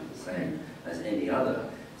exactly the same as any other.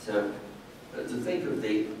 So to think of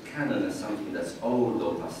the canon as something that's old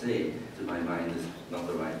or passé, to my mind, is not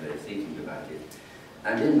the right way of thinking about it.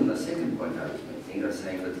 And then the second point I was making, I was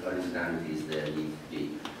saying that originality is there, needs to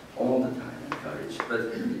be all the time encouraged, but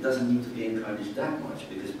it doesn't need to be encouraged that much,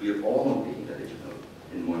 because we are all being original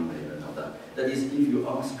in one way or another. That is, if you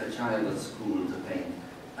ask a child at school to paint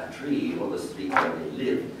a tree or the street where they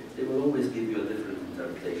live, they will always give you a different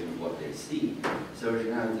interpretation of what they see. So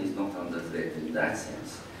originality is not under threat in that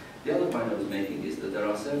sense. The other point I was making is that there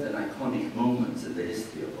are certain iconic moments in the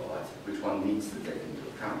history of art which one needs to take into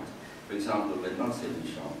account. For example, when Marcel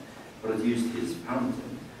Duchamp produced his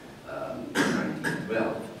fountain in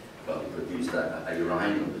 1912, well, he produced a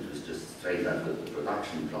urinal which was just straight out of the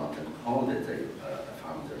production plant and called it a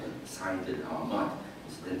fountain and signed it en masse.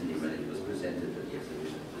 Incidentally, when it was presented at the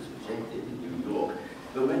exhibition, it was rejected in New York.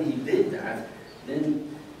 But when he did that,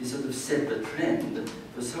 then he sort of set the trend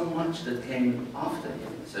for so much that came after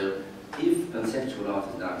him. So if conceptual art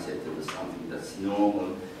is now accepted as something that's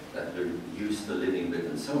normal, that we're used to living with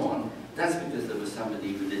and so on, that's because there was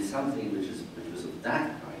somebody who did something which was of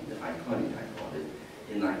that kind, iconic, I call it,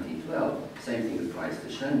 in 1912. Same thing applies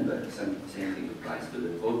to Schoenberg, same thing applies to Le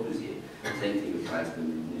Corbusier, same thing applies to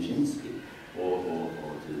Nijinsky, or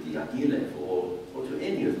to Diaghilev, or to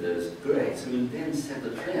any of those greats who then set the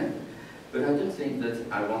trend. But I don't think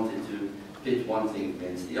that I wanted to pit one thing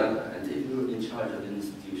against the other. And if you're in charge of an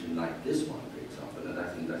institution like this one, for example, and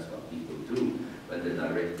I think that's what people do when they're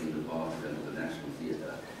directing the Barbican or the National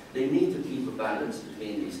Theatre, they need to keep a balance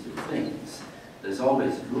between these two things. There's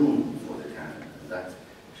always room for the canon, and that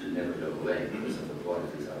should never go away because of the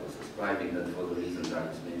qualities I was describing, and for the reasons I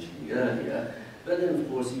was mentioning earlier. But then, of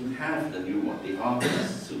course, you have the new one, the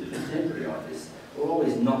artists, so the contemporary artists, are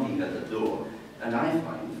always knocking at the door. And I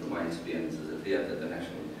find, from my experience as a theatre, the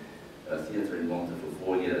National Theatre in Malta for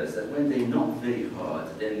 4 years, that when they knock very hard,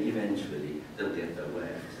 then eventually they'll get their way.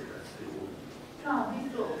 So that's the order. Karl, you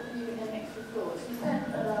thought, you had an extra thought. You said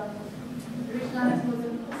originality was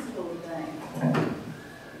impossible today.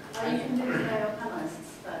 Are you convinced by your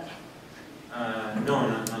panelists that? No,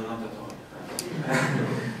 not at all.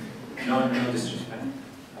 No disrespect.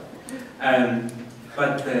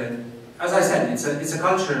 But as I said, it's a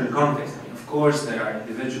cultural context. I mean, of course, there are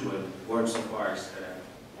individual works of art that are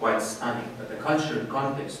quite stunning, but the cultural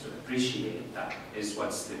context to appreciate that is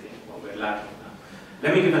what we're lacking now.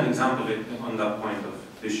 Let me give an example on that point of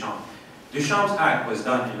Duchamp. Duchamp's act was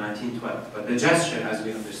done in 1912, but the gesture, as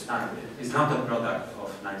we understand it, is not a product of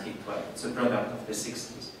 1912. It's a product of the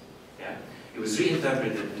 60s. Yeah? It was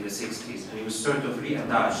reinterpreted in the 60s, and it was sort of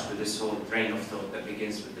reattached to this whole train of thought that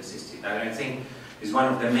begins with the 60s. That, I think, is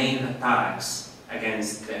one of the main attacks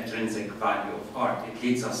against the intrinsic value of art. It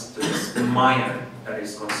leads us to this mire that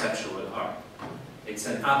is conceptual art. It's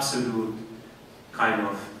an absolute kind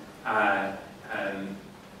of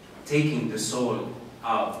taking the soul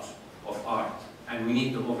out of art and we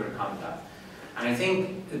need to overcome that. And I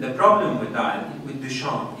think the problem with that, with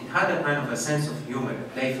Duchamp, it had a kind of a sense of humor, a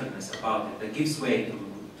playfulness about it that gives way to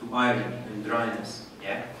irony and dryness,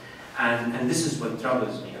 yeah? And this is what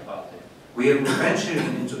troubles me about it. We are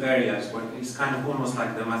venturing into areas where it's kind of almost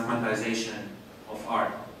like the mathematization of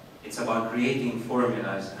art. It's about creating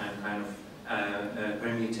formulas and kind of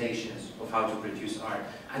permutations of how to produce art.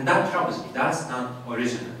 And that troubles me. That's not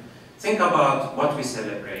original. Think about what we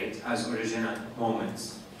celebrate as original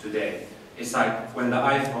moments today. It's like when the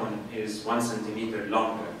iPhone is 1 centimeter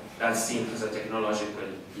longer, that's seen as a technological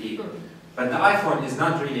leap. But the iPhone is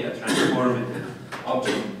not really a transformative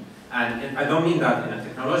object. And I don't mean that in a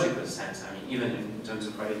technological sense. I mean, even in terms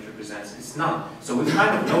of what it represents, it's not. So we've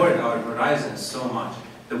kind of lowered our horizons so much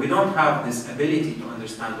that we don't have this ability to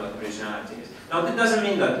understand what originality is. Now, that doesn't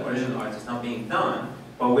mean that original art is not being done,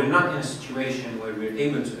 but we're not in a situation where we're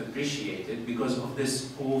able to appreciate it because of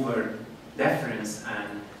this over-deference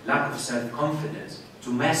and lack of self-confidence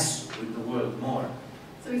to mess with the world more.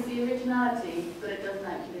 So we see originality, but it doesn't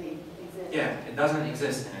actually exist. Yeah, it doesn't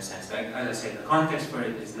exist in a sense. Like, as I say, the context for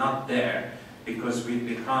it is not there because we've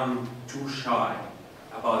become too shy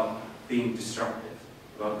about being disruptive,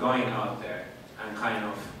 about going out there and kind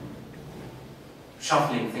of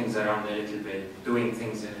shuffling things around a little bit, doing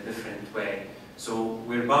things in a different way. So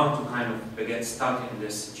we're bound to kind of get stuck in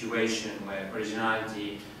this situation where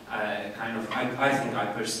originality I think I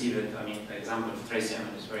perceive it, I mean, the example of Tracy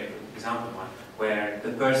Emin is a very good example one, where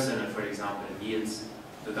the person, for example, yields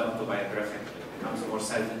to the autobiographical, becomes more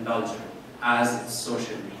self-indulgent as its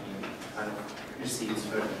social meaning kind of recedes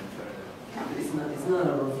further and further. It's not a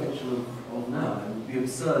reflection of now. It would be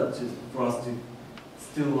absurd for us to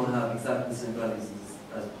still have exactly the same values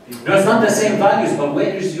as people. No, it's not the same values, but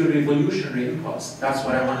where is your revolutionary impulse? That's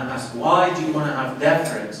what I want to ask. Why do you want to have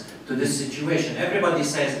deference to this situation? Everybody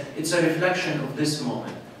says it's a reflection of this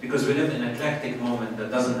moment, because we live in an eclectic moment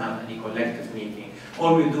that doesn't have any collective meaning.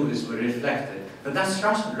 All we do is we reflect it. But that's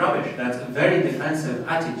rubbish. That's a very defensive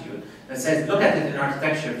attitude that says, look at it in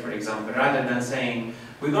architecture, for example, rather than saying,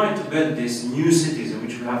 we're going to build these new cities in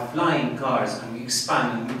which we have flying cars and we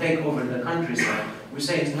expand and we take over the countryside. We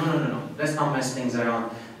say, no, let's not mess things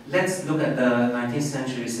around. Let's look at the 19th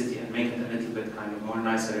century city and make it a little bit kind of more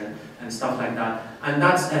nicer and stuff like that. And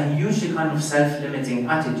that's a hugely kind of self-limiting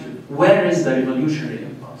attitude. Where is the revolutionary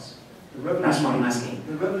impulse? That's what I'm asking.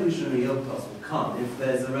 The revolutionary impulse will come if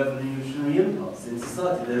there's a revolutionary impulse. In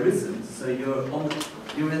society, there isn't. So you're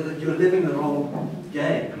living the wrong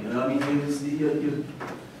game. You know, I mean,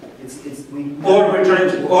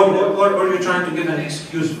 or you're trying to give an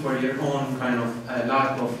excuse for your own kind of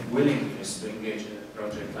lack of willingness to engage in a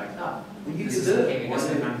project like that. Well, you can do it.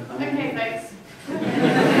 Okay, thanks.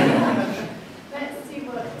 Let's see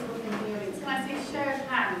what people think in the audience. Can I see show of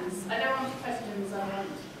hands? I don't want questions, I want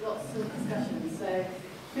lots of discussions. So,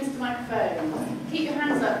 Mr. Microphone, keep your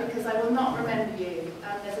hands up because I will not remember you.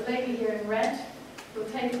 There's a lady here in red. We'll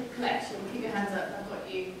take a collection. Keep your hands up. I've got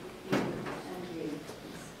you, and you.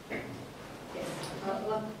 Yes.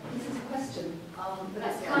 Well, this is a question, but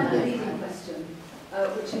it's kind of a leading question,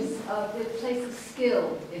 which is the place of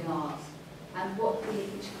skill in art, and what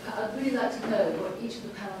I'd really like to know what each of the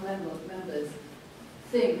panel members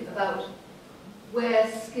think about where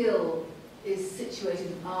skill is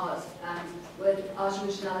situated in art and where art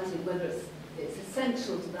originality, whether it's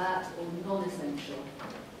essential to that or non-essential.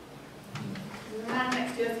 The man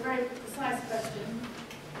next to you, it's a very precise question.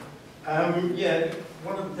 Yeah,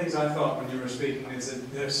 one of the things I thought when you were speaking is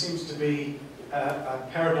that there seems to be a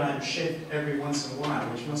paradigm shift every once in a while,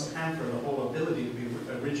 which must hamper the whole ability to be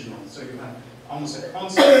original. So you have almost a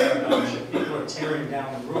constant paradigm shift. People are tearing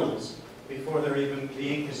down the rules before the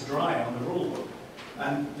ink is dry on the rule book.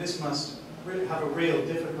 And this must have a real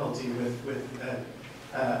difficulty with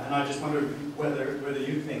and I just wondered whether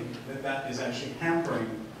you think that is actually hampering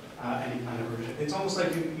any kind of original. It's almost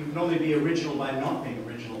like you can only be original by not being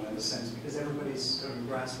original in a sense, because everybody's sort of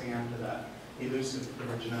grasping after that elusive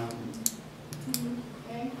originality.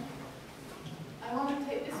 Okay. I want to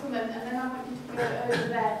take this woman, and then I want you to go over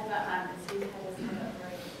there to that man, because his head is not up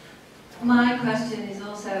very. My question is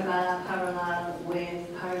also about a parallel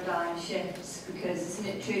with paradigm shifts, because isn't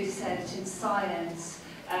it true to say that in science,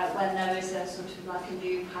 when there is a sort of like a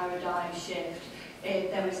new paradigm shift,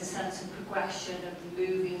 there is a sense of progression, of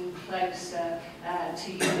moving closer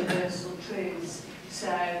to universal truths. So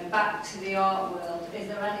back to the art world, is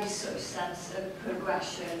there any such sense of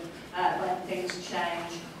progression when things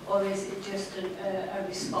change, or is it just a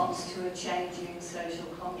response to a changing social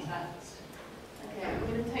context? Okay, I'm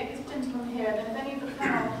going to take this gentleman here, and then if any of the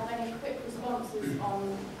panel have any quick responses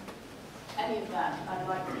on any of that, I'd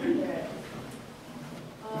like to hear it.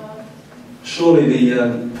 surely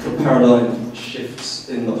the paradigm shifts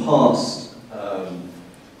in the past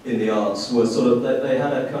in the arts were sort of, they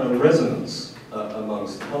had a kind of resonance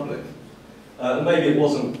amongst the public. Maybe it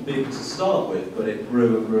wasn't big to start with, but it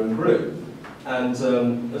grew and grew and grew. And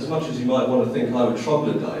as much as you might want to think I'm a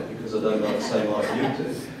troglodyte, because I don't like the same art you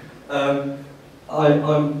do,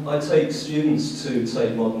 I take students to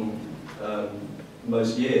Tate Modern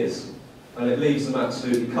most years, and it leaves them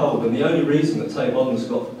absolutely cold. And the only reason that Tate Modern's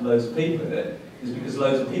got loads of people in it is because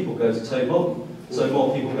loads of people go to Tate Modern, so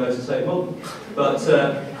more people go to Tate Modern. But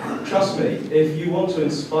trust me, if you want to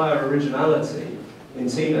inspire originality in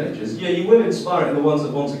teenagers, yeah, you will inspire it in the ones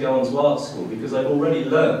that want to go on to art school, because they've already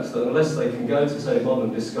learned that unless they can go to Tate Modern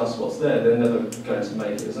and discuss what's there, they're never going to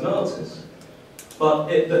make it as an artist. But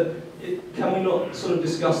can we not sort of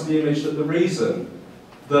discuss the image that the reason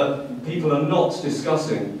that people are not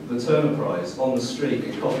discussing the Turner Prize on the street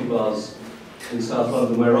in coffee bars in South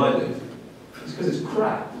London where I live is because it's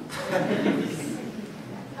crap.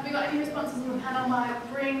 Have you got any responses on the panel? Might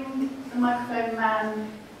bring the microphone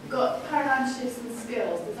man. We've got paradigm shifts and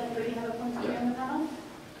skills. Does anybody have a point of view on the panel?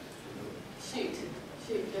 Shoot,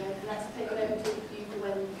 Joe. Let's take it over to you for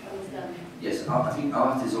when it's done. Yes, I think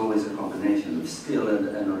art is always a combination of skill and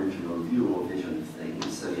an original view or vision of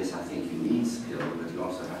things. So yes, I think you need skill, but you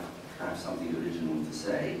also have to have something original to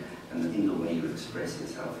say, and in the way you express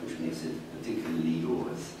yourself, which makes it particularly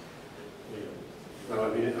yours. Yeah.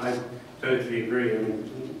 Well, I mean, I totally agree. I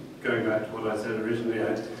mean, going back to what I said originally,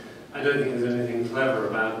 I don't think there's anything clever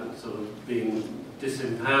about sort of being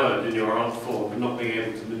disempowered in your art form and not being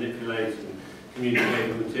able to manipulate and communicate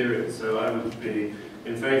the material. So I would be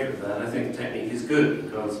in favour of that. I think technique is good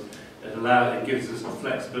because it gives us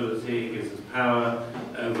flexibility, it gives us power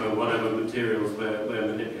over whatever materials we're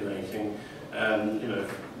manipulating. You know,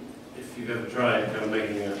 if you've ever tried kind of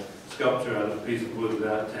making a sculpture out of a piece of wood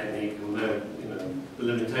without technique, you'll know, you know, the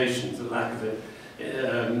limitations, the lack of it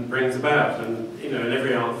brings about. And you know, in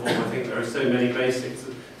every art form, I think there are so many basics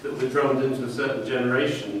that were drummed into a certain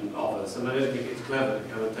generation of us, and I don't think it's clever to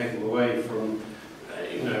kind of take them away from,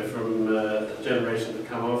 you know, from the generation that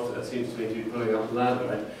come after. That seems to me to be pulling up the ladder.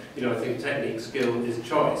 Right? You know, I think technique, skill is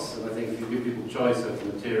choice, and I think if you give people choice of the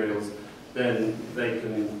materials, then they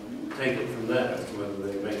can take it from there as to whether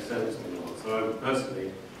they make sense or not. So I would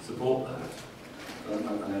personally support that. I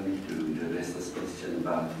need to address this question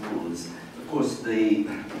about rules. Of course, the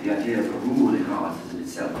idea of a rule in art is in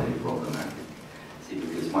itself very problematic. See,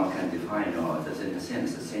 because one can define art as, in a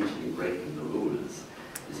sense, essentially breaking the rules.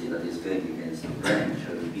 You see, that is going against the grain,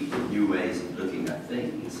 showing people new ways of looking at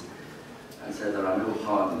things. And so there are no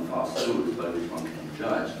hard and fast rules by which one can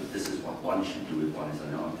judge that this is what one should do if one is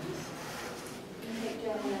an artist.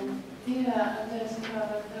 Yeah, and there's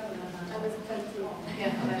another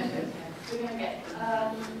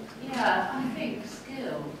yeah, I think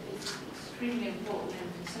skill is extremely important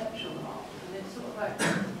in conceptual art, and it's sort of like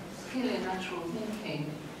skill in natural thinking,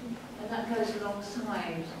 and that goes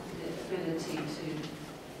alongside the ability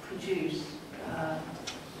to produce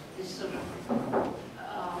this sort of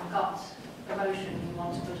gut emotion you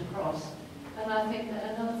want to put across. And I think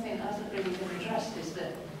that another thing that hasn't really been addressed is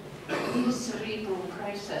that these cerebral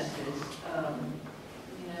processes,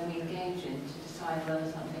 you know, we engage in to decide whether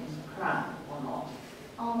something's crap or not,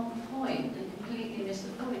 aren't the point. They completely miss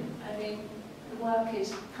the point. I mean, the work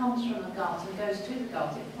comes from the gut and goes to the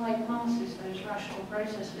gut. It bypasses those rational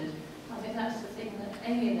processes. I think that's the thing that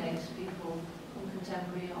alienates people from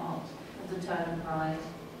contemporary art of the Turner Prize.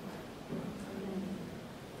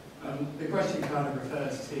 The question kind of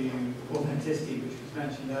refers to authenticity, which was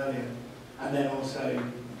mentioned earlier, and then also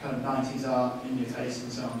kind of 90s art in your taste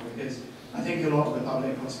and so on, because I think a lot of the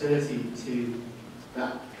public hostility to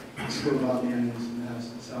that school of art, the Onions and the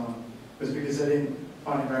Hearst and so on, was because they didn't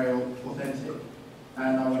find it very authentic.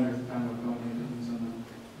 And I wonder if the panel have got any opinions on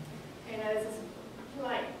that. You know, there's this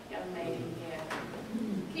polite young lady here.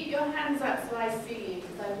 Keep your hands up so I see you,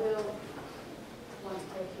 because I will want to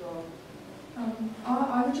take your...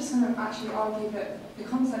 I would just kind of actually argue that the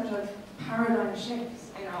concept of paradigm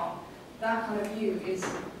shifts in art, that kind of view is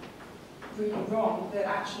really wrong. That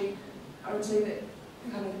actually, I would say that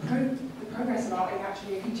kind of the progress of art is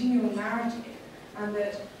actually a continual narrative, and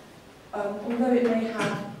that although it may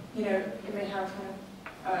have, you know, it may have kind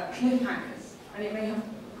of cliffhangers, and it may have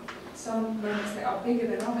some moments that are bigger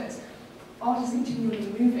than others, art is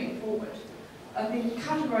continually moving forward. I think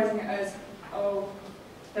categorizing it as, oh,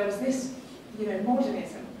 there was this, you know,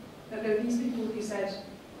 modernism, that there were these people who said,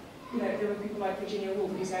 you know, there were people like Virginia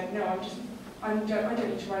Woolf who said, no, I don't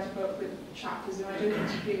need to write a book with chapters, and I don't need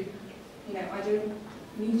to do, you know, I don't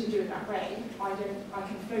need to do it that way. I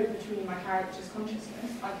can float between my character's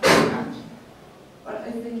consciousness. I can do that. But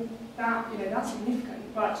I think that, that's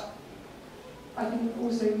significant. But I think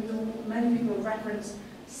also many people reference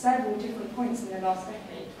several different points in the last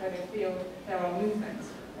decade where they feel there are movements.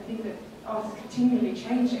 I think that art is continually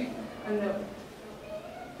changing, and that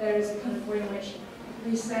there is a kind of way in which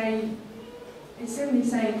we say, it's simply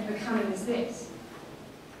saying the canon is this.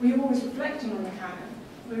 We are always reflecting on the canon.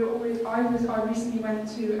 I recently went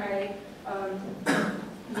to a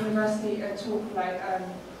university talk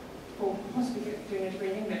for possibly doing a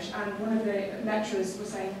degree in English, and one of the lecturers was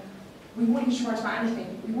saying, we want you to write about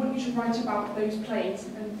anything. We want you to write about those plays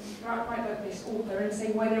and write about this author and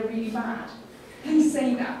say why they're really bad. Please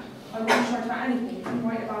say that. I want you to write about anything. You can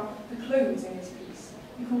write about the clothes in this piece.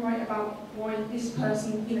 You can write about why this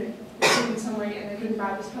person, is good in some way and they're good and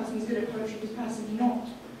bad. This person is good at poetry, this person's not.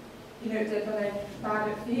 They're bad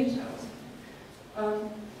at theatre.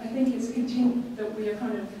 I think it's continued that we are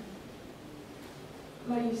kind of,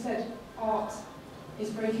 like you said, art is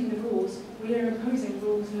breaking the rules. We are imposing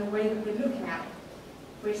rules in the way that we're looking at it.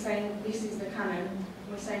 We're saying this is the canon.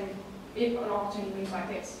 We're saying if art only means like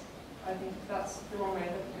this. I think that's the wrong way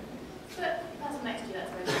of looking at it. But that's next to you,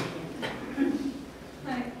 that's very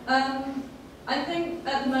Right. I think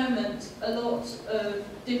at the moment a lot of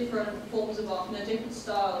different forms of art and different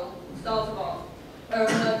styles of art are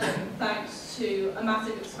emerging thanks to a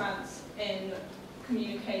massive expanse in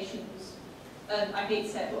communications. I hate to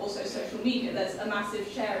say it, but also social media. There's a massive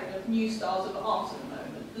sharing of new styles of art at the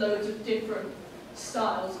moment. Loads of different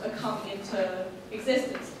styles are coming into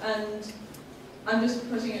existence, and I'm just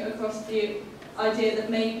putting it across the idea that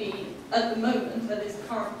maybe at the moment, at this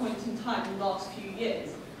current point in time in the last few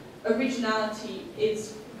years, originality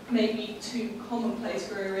is maybe too commonplace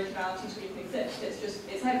for originality to even exist.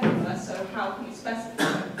 It's everywhere, so how can we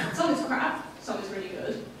specify? Some is crap, some is really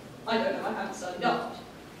good. I don't know, I haven't studied art.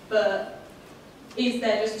 But is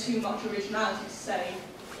there just too much originality to say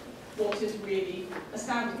what is really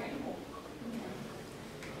astounding anymore?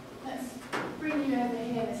 Let's bring you over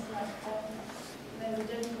here, Mr. Wright. There's a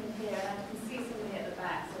gentleman here, and I can see somebody at the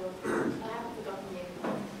back, so I haven't forgotten you.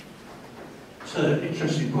 It's an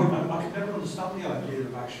interesting point. I can never understand the idea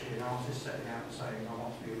of actually an artist setting out and saying, I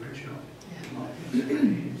want to be original.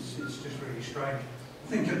 It's just really strange. I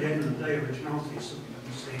think at the end of the day, originality is something that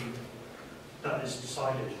we see that is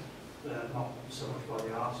decided not so much by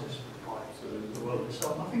the artist, but by the world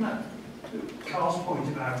itself. I think that Karl's point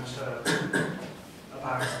about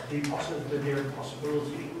the near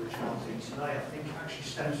impossibility of originality today, I think actually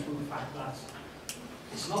stems from the fact that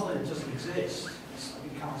it's not that it doesn't exist, it's that we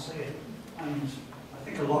can't see it. And I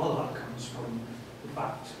think a lot of that comes from the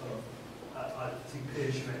fact of, I think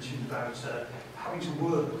Piers mentioned about having to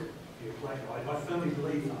work your play. I firmly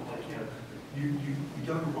believe that, you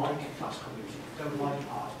don't like classical music, you don't like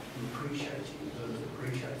art, you appreciate it, you learn to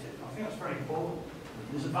appreciate it. And I think that's very important.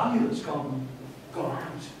 There's a value that's gone out,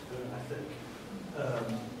 I think.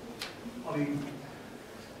 I mean,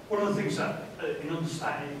 one of the things that in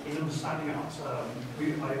understanding art,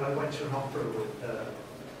 I went to an opera with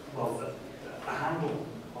a Handel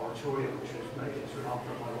oratorium, which was made into an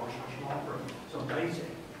opera by Welsh National Opera. It's on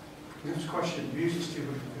dating. You have to question, the music's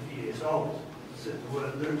 250 years old. The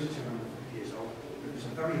lyrics are 250 years old. It was a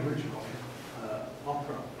very original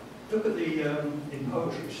opera. Look at the, in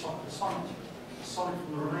poetry, the sonnet. The sonnet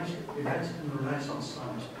from the Renaissance, invented in the Renaissance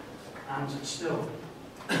times. And still,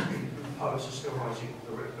 the poets are still writing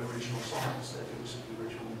the original sonnets that it was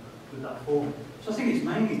original with that form. So I think it's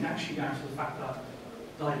mainly actually down to the fact that,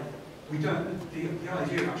 we don't, the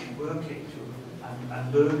idea of actually working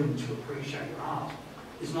and learning to appreciate your art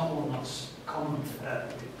is not one that's common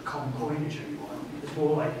coinage anymore. It's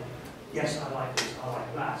more like, yes, I like this, I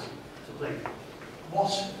like that. So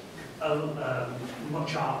what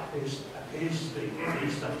much art appears to be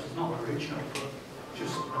these days is not original, but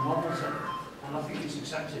just a novelty. And I think it's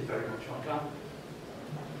accepted very much like that.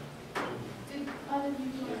 Did either of you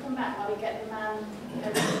want to come back while we get the man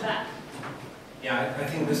over the back? Yeah, I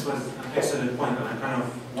think this was an excellent point, and I kind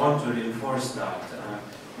of want to reinforce that.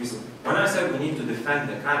 When I said we need to defend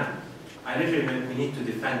the canon, I literally meant we need to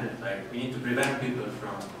defend it. Like, we need to prevent people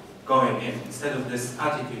from going in, instead of this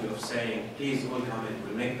attitude of saying, please all come in,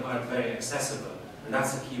 we'll make the art very accessible. And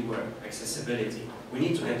that's the key word, accessibility. We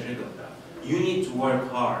need to get rid of that. You need to work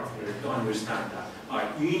hard to understand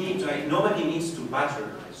that. You need to, nobody needs to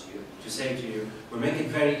patronize you, to say to you, we'll make it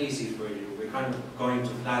very easy for you, we're kind of going to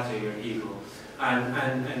flatter your ego.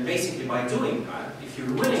 And basically by doing that, if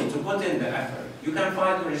you're willing to put in the effort, you can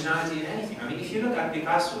find originality in anything. I mean, if you look at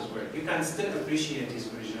Picasso's work, you can still appreciate his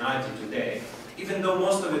originality today, even though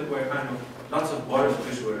most of it were kind of lots of borrowed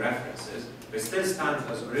visual references, but still stands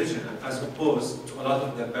as original, as opposed to a lot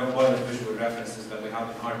of the borrowed visual references that we have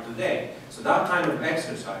in art today. So that kind of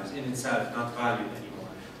exercise in itself not valued anymore.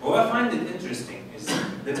 But what I find it interesting is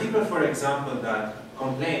the people, for example, that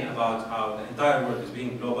complain about how the entire world is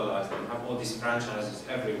being globalized and have all these franchises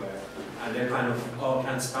everywhere, and they kind of, oh,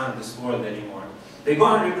 can't stand this world anymore. They go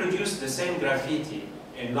and reproduce the same graffiti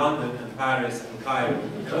in London and Paris and Cairo.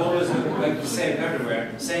 They always look like the same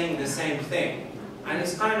everywhere, saying the same thing. And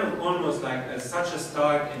it's kind of almost like such a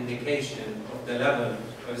stark indication of the level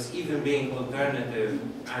of even being alternative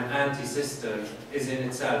and anti-system is in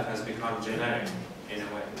itself has become generic in a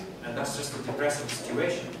way. And that's just a depressive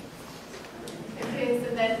situation. Okay,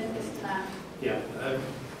 so then Mr. Mann. Yeah,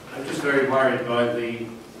 I'm just very worried by the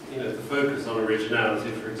focus on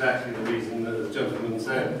originality for exactly the reason that the gentleman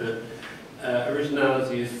said, that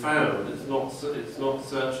originality is found, it's not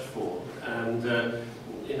searched for, and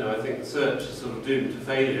I think the search is sort of doomed to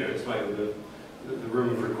failure. It's like the room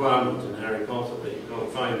of requirement in Harry Potter, that you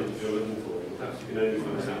can't find it if you're looking for it. Perhaps you can only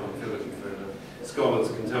find out if you're looking for it. Scholars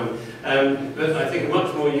can tell me. But I think a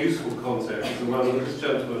much more useful concept is the one that this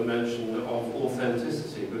gentleman mentioned of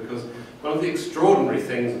authenticity, because one of the extraordinary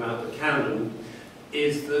things about the canon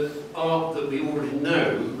is that art that we already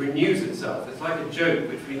know renews itself. It's like a joke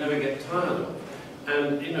which we never get tired of.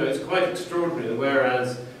 And, it's quite extraordinary,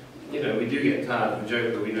 whereas, we do get tired of a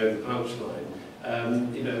joke but we know the punchline.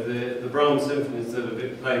 The Brahms symphonies that have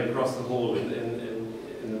been played across the hall in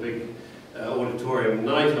the big auditorium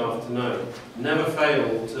night after night never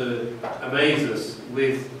fail to amaze us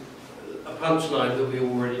with a punchline that we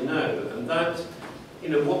already know. And that, I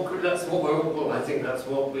think that's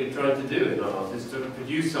what we're trying to do in art, is to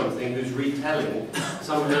produce something whose retelling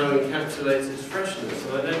somehow encapsulates its freshness.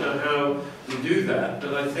 And I don't know how we do that,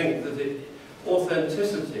 but I think that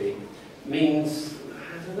authenticity means,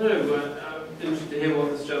 I don't know, I'm interested to hear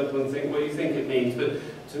what this gentleman what you think it means, but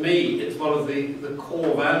to me it's one of the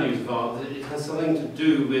core values of art, that it has something to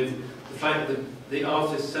do with the fact that the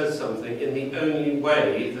artist says something in the only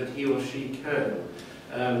way that he or she can.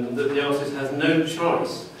 That the artist has no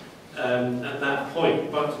choice at that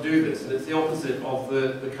point but to do this. And it's the opposite of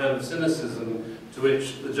the kind of cynicism to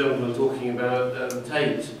which the gentleman talking about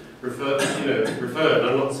Tate referred.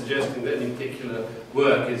 I'm not suggesting that any particular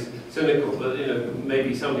work is cynical, but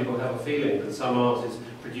maybe some people have a feeling that some art is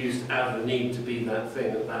produced out of the need to be that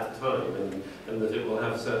thing at that time, and that it will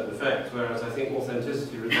have a certain effect, whereas I think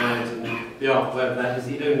authenticity resides in the art where that is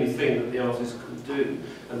the only thing that the artist could do,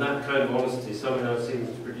 and that kind of honesty somehow seems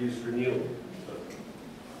to produce renewal.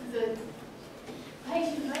 The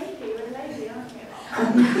patient lady, you're a lady, aren't you?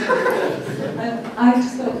 I've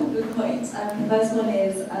just got a couple of points. The first one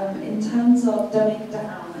is, in terms of dumbing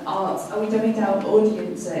down arts, are we dumbing down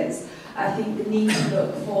audiences? I think the need to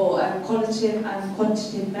look for qualitative and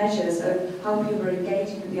quantitative measures of how people are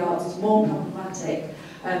engaging with the arts is more problematic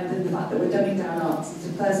than the fact that we're dumbing down arts.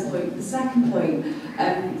 Is the first point. The second point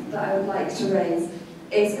that I would like to raise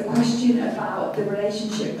is a question about the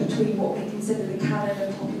relationship between what we consider the canon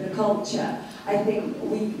and popular culture. I think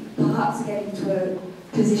we perhaps are getting to a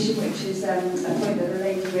position which is a point that a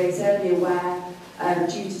lady raised earlier, where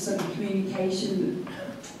due to some communication,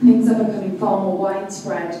 things are becoming far more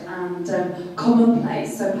widespread and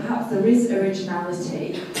commonplace. So perhaps there is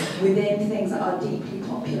originality within things that are deeply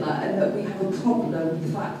popular, and that we have a problem with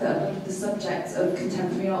the fact that a lot of the subjects of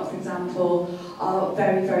contemporary art, for example, are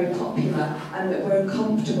very, very popular, and that we're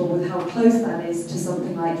uncomfortable with how close that is to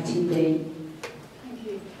something like TV. Thank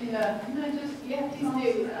you. Yeah, can I just, please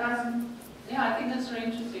do. I think that's very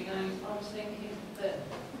interesting. I was thinking that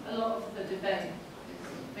a lot of the debate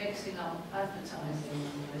is mixing up advertising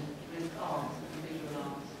with art and visual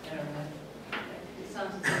arts area. It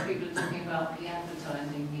sounds as though people are talking about the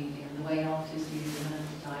advertising medium, the way art is used in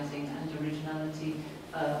advertising, and originality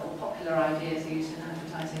or popular ideas used in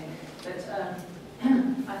advertising. But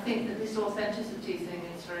I think that this authenticity thing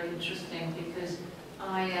is very interesting, because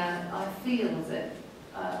I feel that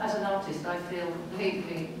as an artist, I feel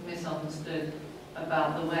completely misunderstood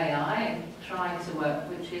about the way I try to work,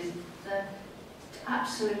 which is the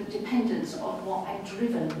absolute dependence on what I'm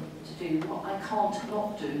driven to do, what I can't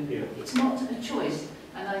not do. Yeah. It's not a choice,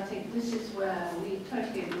 and I think this is where we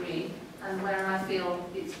totally agree, and where I feel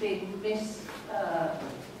it's being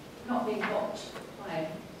not being got by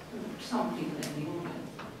some people in the audience.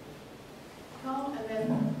 Karl, and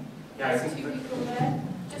then there's two people there,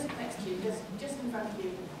 just next to you, just in front of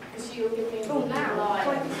you, because you'll give me a line.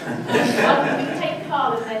 We can take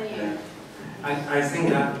Karl and then you. I think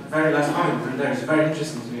that very last comment from there is very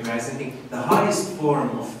interesting to me, guys. I think the highest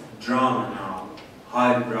form of drama now,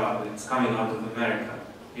 highbrow, it's coming out of America,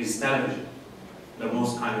 is television. the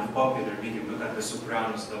most kind of popular medium. Look at The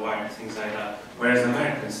Sopranos, The Wire, things like that. Whereas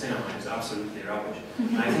American cinema is absolutely rubbish.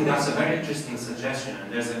 And I think that's a very interesting suggestion,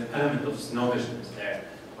 and there's an element of snobbishness there,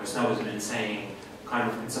 where snobbism is saying, kind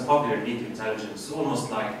of, it's a popular elite intelligence. It's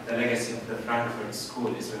almost like the legacy of the Frankfurt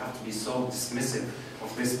School is we have to be so dismissive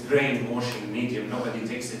of this brainwashing medium, nobody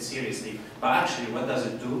takes it seriously. But actually, what does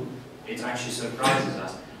it do? It actually surprises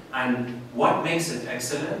us. And what makes it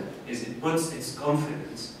excellent is it puts its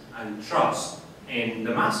confidence and trust in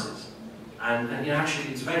the masses. And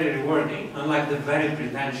actually, it's very rewarding, unlike the very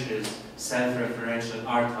pretentious, self-referential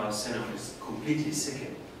art house cinema is completely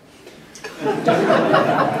sickening. I'm trying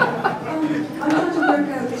to work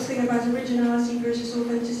out this thing about originality versus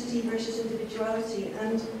authenticity versus individuality,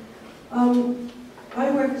 and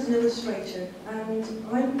I work as an illustrator, and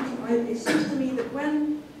it seems to me that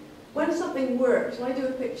when something works, when I do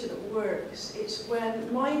a picture that works, it's when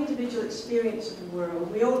my individual experience of the world,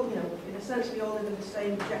 we all, in a sense, we all live in the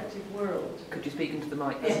same objective world. Could you speak into the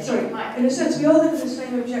mic? Yeah, sorry. In a sense, we all live in the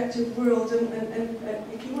same objective world, and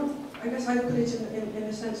if you want, I guess I put it in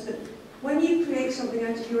the sense that when you create something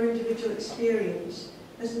out of your individual experience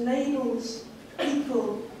that enables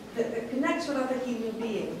people, that connects with other human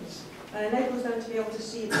beings, and enables them to be able to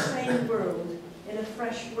see the same world in a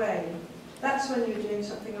fresh way, that's when you're doing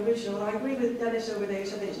something original. And I agree with Dennis over there, who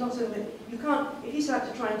said that it's not something that you can't, if you start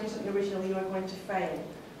to try and do something original, you are going to fail.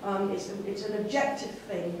 It's an objective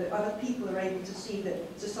thing that other people are able to see, that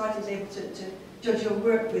society is able to judge your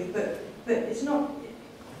work with, but it's not.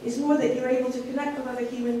 It's more that you're able to connect with other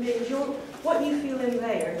human beings. What you feel in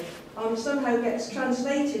there somehow gets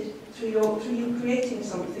translated through you creating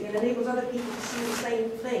something and enables other people to see the same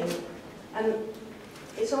thing. And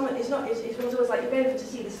it's almost like you're able to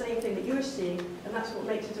see the same thing that you're seeing, and that's what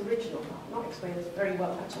makes it original. Not explained this very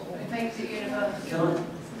well at all. It makes it universal.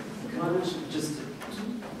 Can I mention, just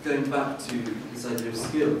going back to this idea of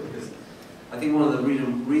skill, because I think one of the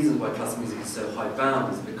reasons why classical music is so high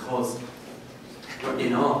bound is because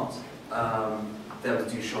in art, there was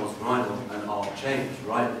Duchamp's Rhino and art changed,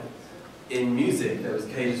 right? In music, there was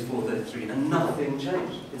Cage's 433 and nothing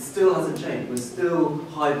changed. It still hasn't changed. We're still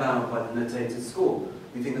high bound by the notated score.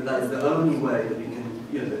 We think that that is the only way that we can,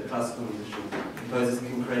 that classical musicians, composers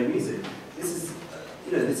can create music. This is,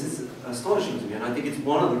 this is astonishing to me, and I think it's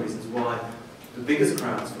one of the reasons why the biggest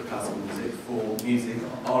crowds for classical music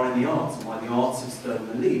are in the arts, and why the arts have stolen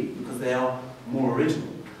the lead, because they are more original.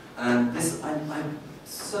 And this, I'm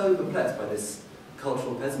so perplexed by this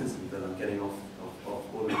cultural pessimism that I'm getting off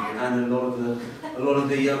all of you, and a lot of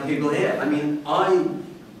the young people here. I mean, I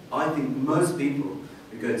think most people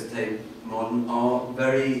who go to Tate Modern are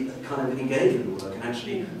very kind of engaged with the work and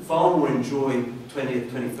actually far more enjoy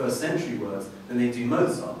 20th, 21st century works than they do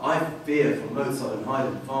Mozart. I fear for Mozart and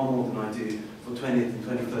Haydn far more than I do for 20th and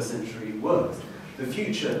 21st century works. The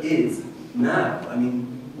future is now. I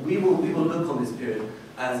mean, we will look on this period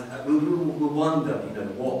as we'll wonder,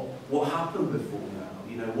 what happened before now?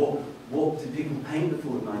 What did people paint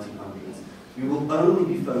before the 1900s? We will only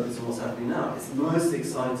be focused on what's happening now. It's the most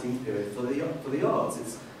exciting period for the arts.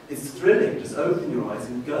 It's thrilling. Just open your eyes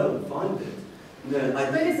and go and find it.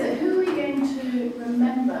 But is it? Who are we going to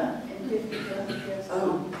remember in 50 to 100 years?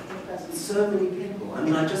 So many people. I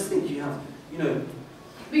mean, I just think you have,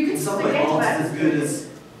 we could in some way, art is as good as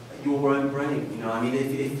your own brain. I mean,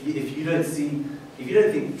 if you don't see. If you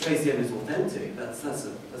don't think Tracy Emin is authentic, that's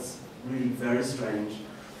really very strange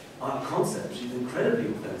concept. She's an incredibly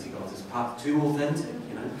authentic artist, perhaps too authentic,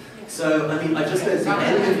 So, I mean, I just don't think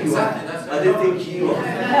any of you are. I don't think you are.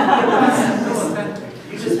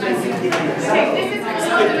 You just basically. Okay, this is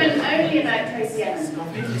an argument only about Tracy Emin. It's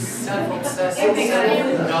completely self-obsessed,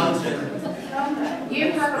 self-indulgent.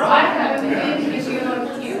 You have a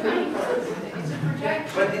individual you.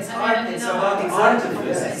 But it's art. It's about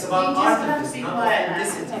artifice. It's about artifice, not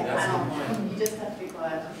authenticity. That's the point. You just have to be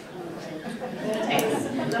quiet. I'm going to take this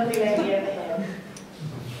lovely lady over here.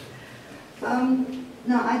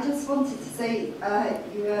 No, I just wanted to say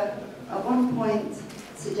you were at one point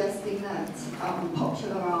suggesting that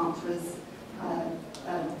popular art was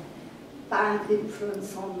bad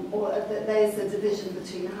influence on, or that there's a division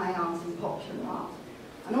between high art and popular art.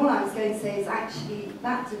 And all I was going to say is actually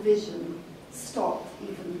that division stopped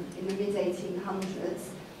even in the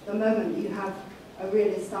mid-1800s. The moment you have a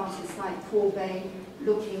realist artist like Courbet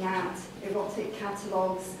looking at erotic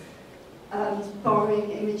catalogues,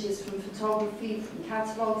 borrowing images from photography, from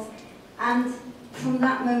catalogues, and from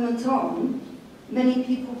that moment on, many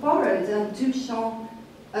people borrowed. Duchamp,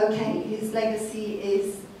 okay, his legacy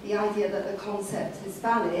is the idea that the concept is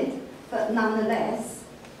valid, but nonetheless,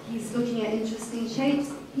 he's looking at interesting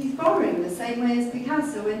shapes. He's borrowing the same way as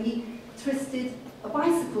Picasso when he twisted a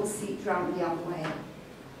bicycle seat round the other way.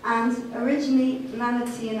 And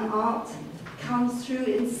originality in art comes through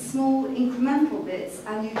in small incremental bits,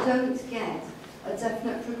 and you don't get a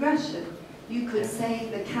definite progression. You could say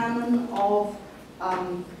the canon of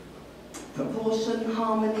proportion,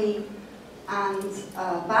 harmony, and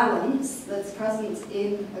balance that's present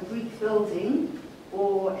in a Greek building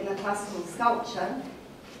or in a classical sculpture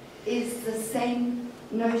is the same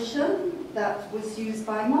notion that was used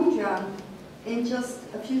by Mondrian in just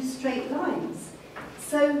a few straight lines.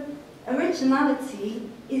 So originality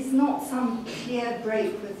is not some clear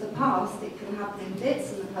break with the past. It can happen in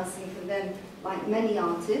bits, and the person can then, like many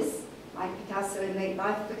artists, like Picasso in late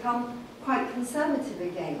life, become quite conservative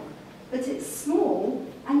again. But it's small,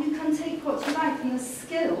 and you can take what you like, and the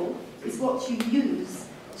skill is what you use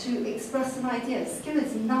to express an idea. Skill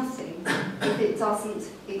is nothing if it doesn't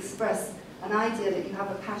express an idea that you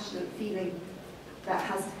have a passionate feeling that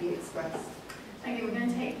has to be expressed. Thank you. We're going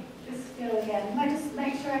to take this skill again. Can I just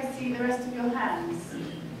make sure I see the rest of your hands?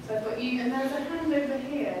 So I've got you, and there's a hand over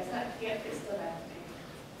here. Is that, yep, it's still there.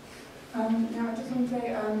 Yeah, I just want to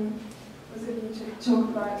say, was able to talk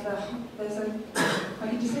about there's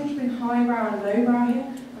like a distinction between highbrow and lowbrow here,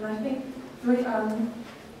 and I think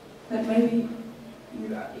that maybe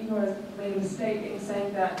Igor has made a mistake in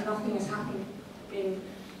saying that nothing has happened in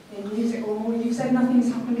music, or more, you said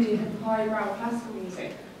nothing's happened in highbrow classical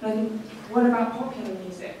music. And I think, what about popular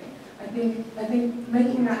music? I think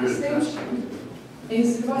making that distinction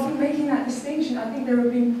is, I think there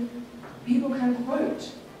have been, people can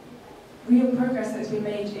quote real progress that's been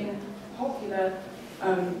made in popular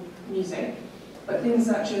music, but things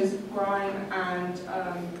such as grime and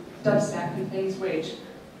dubstep and things which,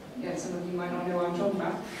 yeah, some of you might not know what I'm talking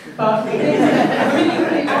about, but I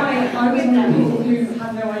was one of the people who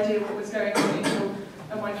had no idea what was going on until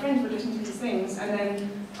my friends were listening to these things, and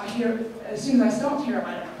then I hear, as soon as I start to hear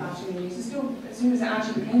about it in the news, as soon as it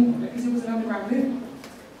actually became public, because it was an underground movement.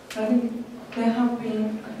 And I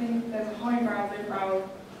think there's a highbrow, lowbrow,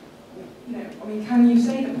 you know, I mean, can you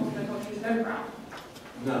say that popular culture is lowbrow?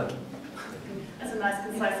 No. That's a nice,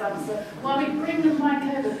 concise answer. While we bring the mic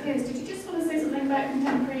over, Piers, did you just want to say something about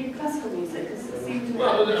contemporary classical music? Because it seemed to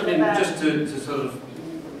well, I mean, just to sort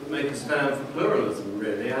of make a stand for pluralism,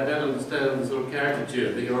 really. I don't understand the sort of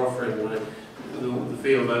caricature that you're offering the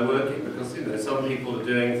field I work in, because, you know, some people are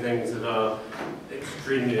doing things that are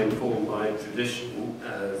extremely informed by tradition,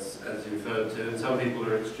 as you referred to, and some people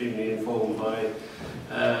are extremely informed by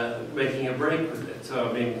making a break with it. So,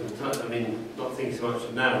 I mean, not thinking so much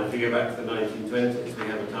of now. If you go back to the 1920s, we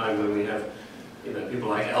have a time when we have, you know, people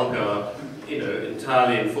like Elgar, you know,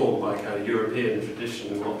 entirely informed by kind of European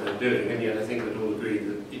tradition and what they're doing, and yet I think we'd all agree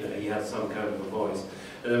that, you know, he has some kind of a voice.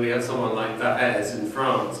 And then we had someone like Varese in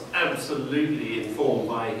France, absolutely informed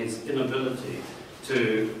by his inability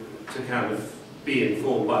to kind of be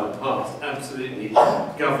informed by the past, absolutely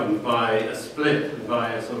governed by a split and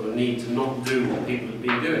by a sort of a need to not do what people have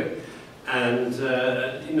been doing. And,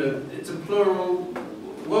 you know, it's a plural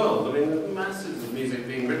world. I mean, there are masses of music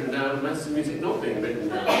being written down, masses of music not being written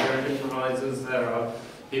down. There are improvisers, there are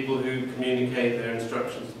people who communicate their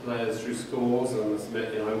instructions to players through scores, and I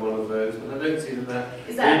submit, you know, I'm one of those, but I don't see that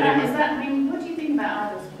I mean, what do you think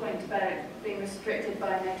about Ada's point about being restricted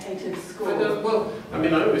by notated scores? Well, I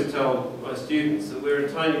mean, I always tell my students that we're a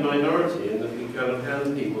tiny minority and that we kind of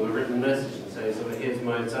hand people a written message and say, so here's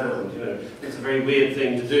my sound, you know. It's a very weird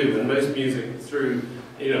thing to do, and most music through,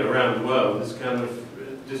 you know, around the world is kind of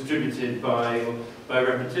distributed by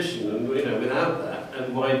repetition, and, you know, without that,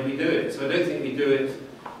 and why do we do it? So I don't think we do it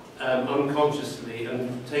unconsciously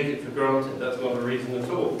and take it for granted. That's not a reason at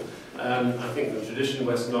all. I think the tradition of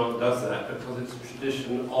Western art does that because it's a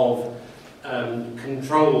tradition of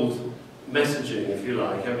controlled messaging, if you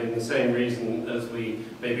like. I mean, the same reason as we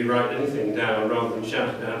maybe write anything down rather than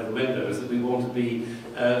shout it out of the window is that we want to be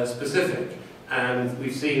specific. And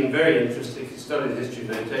we've seen very interesting, if you study the history of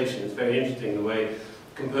notation, it's very interesting the way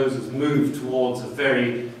composers move towards a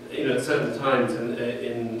very, you know, at certain times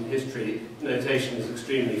in history, notation is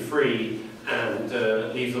extremely free and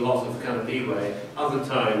leaves a lot of kind of leeway. Other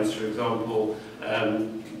times, for example,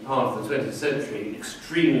 part of the 20th century,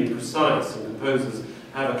 extremely precise, and composers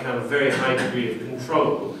have a kind of very high degree of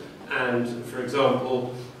control. And, for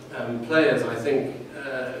example, players, I think,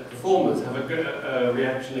 performers have a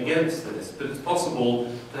reaction against this, but it's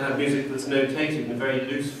possible to have music that's notated in a very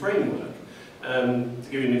loose framework. To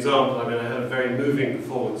give you an example, I mean, I had a very moving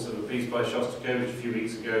performance of a piece by Shostakovich a few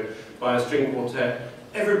weeks ago by a string quartet.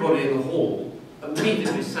 Everybody in the hall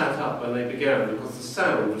immediately sat up when they began because the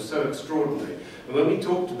sound was so extraordinary. And when we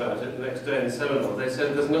talked about it the next day in the seminar, they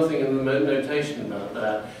said there's nothing in the notation about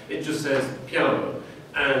that. It just says piano.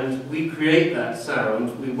 And we create that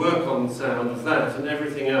sound, we work on the sound of that, and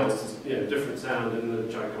everything else is, you know, different sound in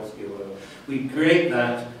the Tchaikovsky or whatever. We create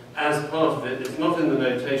that as part of it. It's not in the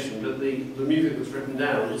notation, but the music that's written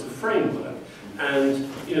down is a framework. And,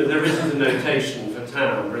 you know, there isn't a notation for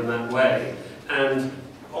timbre in that way. And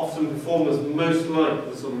often performers most like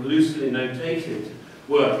the sort of loosely notated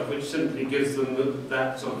work, which simply gives them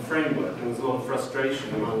that sort of framework. And there's a lot of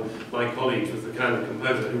frustration among my colleagues with the kind of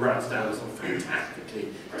composer who writes down a sort of fantastically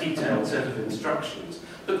detailed set of instructions.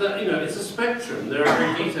 But that, you know, it's a spectrum. There are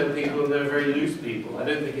very detailed people and there are very loose people. I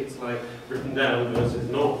don't think it's like written down versus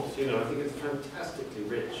not. You know, I think it's a fantastically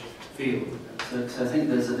rich field. So I think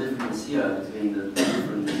there's a difference here between the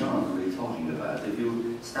different genres we're talking about. If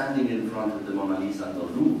you're standing in front of the Mona Lisa and the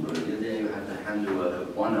Louvre, there you have the handiwork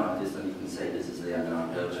of one artist and you can say this is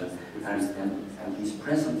Leonardo and he's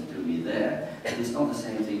present to be there. It is not the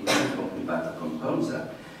same thing when you're talking about a composer.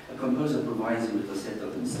 A composer provides you with a set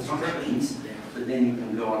of instructions, but then you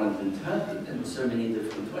can go on and interpret them in so many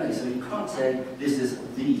different ways. So you can't say this is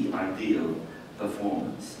the ideal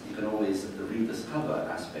performance. You can always rediscover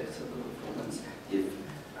aspects of the performance if,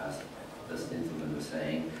 as the gentleman was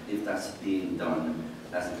saying, if that's being done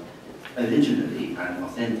as originally and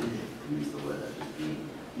authentically, to use the word that was being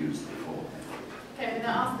used before. Okay, I'm going to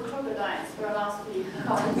ask the troglodytes for our last few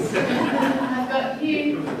cards. I've got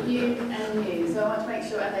you, and you, so I want to make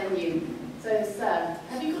sure, and then you. So, sir,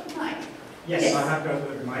 have you got the mic? Yes, I have got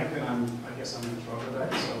the mic, and I guess I'm in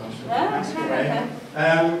troglodyte, so I'm sure that's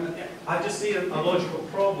away. I just see a logical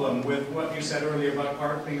problem with what you said earlier about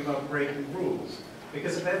art being about breaking rules.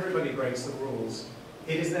 Because if everybody breaks the rules,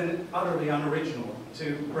 it is then utterly unoriginal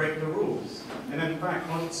to break the rules. And in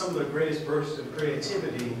fact, some of the greatest bursts of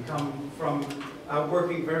creativity come from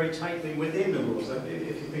working very tightly within the rules. If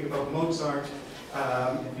you think about Mozart,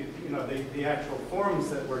 the actual forms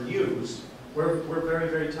that were used were very,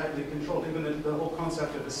 very tightly controlled. Even the whole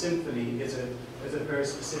concept of a symphony is a very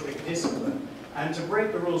specific discipline. And to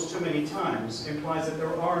break the rules too many times implies that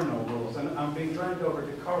there are no rules. And I'm being dragged over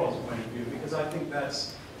to Karl's point of view because I think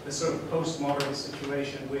that's the sort of postmodern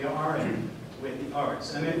situation we are in with the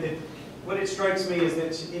arts. And what it strikes me is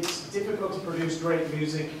that it's difficult to produce great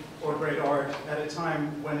music or great art at a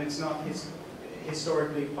time when it's not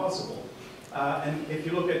historically possible. And if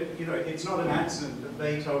you look at, it's not an accident that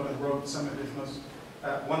Beethoven wrote some of his most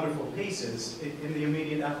wonderful pieces in the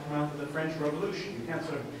immediate aftermath of the French Revolution. You can't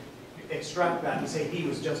sort of extract that and say he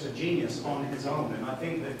was just a genius on his own. And I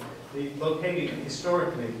think that the locating it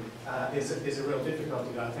historically is a real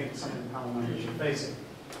difficulty that I think some of the panel members are facing.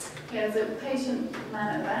 Yeah, there's a patient man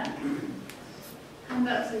at the back. Hand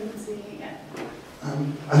up so you can see again.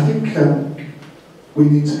 I think we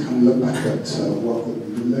need to kind of look back at what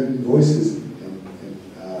the lonely voices in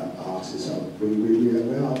art is. We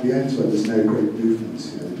are at the end where there's no great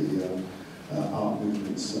movements, the art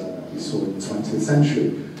movements we saw in the 20th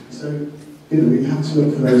century. So, we have to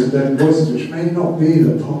look for those lone voices, which may not be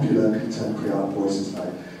the popular contemporary art voices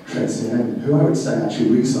like Tracy Emin, who I would say actually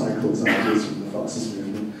recycles ideas from the Foxes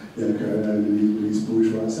movement, Yoko Ono, Louise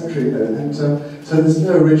Bourgeois, etc. And so there's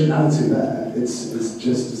no originality there. It's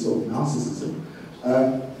just a sort of narcissism.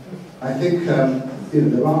 I think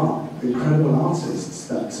there are incredible artists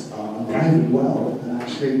that are alive and well, and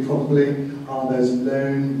actually probably are those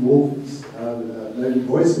lone wolves, lone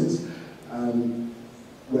voices.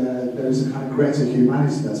 Where there's a kind of greater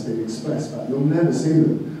humanity that's being expressed, but you'll never see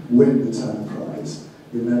them win the Turner Prize.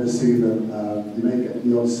 You'll never see them, you may get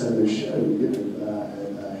the odd solo show,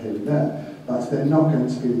 here and there, but they're not going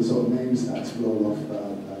to be the sort of names that roll off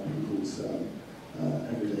people's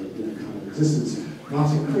everyday kind of existence.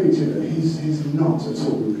 Martin Creed, he's not at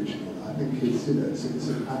all original. I think it's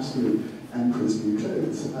an absolute emperor's new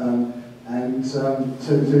clothes. So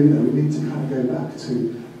we need to kind of go back to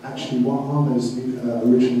actually what are those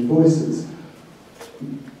original voices.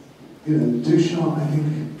 Duchamp, I think,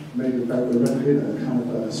 made a kind of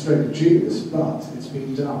a stroke of genius, but it's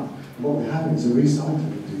been done. And what we're having is a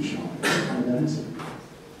recycling of Duchamp. It's kind of empty.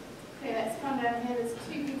 Okay, let's come down here. There's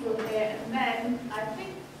two people here, and then I think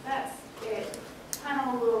that's it. The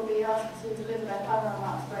panel will be asked to deliver their final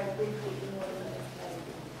remarks very briefly in order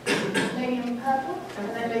that it's lady in purple, and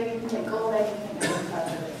then lady in pink, or lady in pink and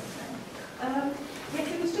purple. Yes,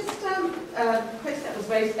 it was just a question that was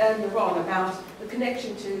raised earlier on about the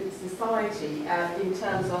connection to society in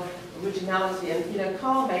terms of originality. And,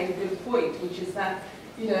 Karl made a good point, which is that,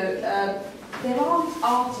 there aren't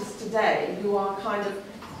artists today who are kind of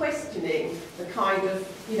questioning the kind of,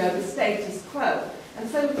 you know, the status quo. And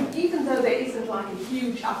so even though there isn't like a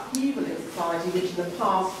huge upheaval in society, which in the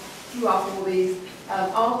past threw up all these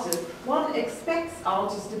artists, one expects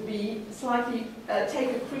artists to be slightly, take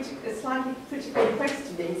a slightly critical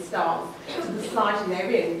questioning stance to the society they're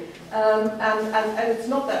in. And it's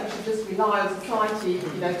not that we should just rely on society,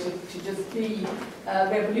 you know, to just be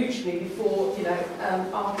revolutionary before, you know,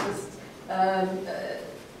 artists,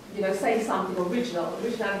 you know, say something original.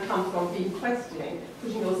 Originality comes from being questioning,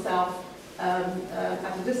 putting yourself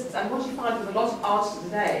at a distance. And what you find with a lot of artists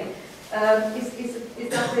today is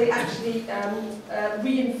that they actually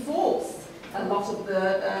reinforce a lot of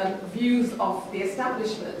the views of the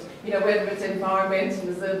establishment, you know, whether it's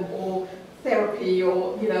environmentalism or therapy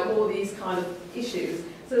or, you know, all these kind of issues.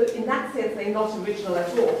 So in that sense, they're not original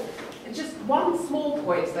at all. And just one small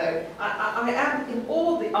point though, I am in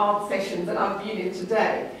all the art sessions that I've been in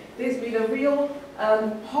today, there's been a real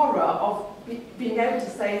horror of being able to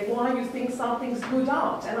say why you think something's good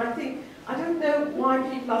art. And I think, I don't know why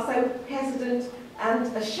people are so hesitant and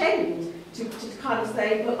ashamed to kind of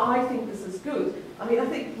say, well, I think this is good. I mean, I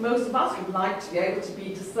think most of us would like to be able to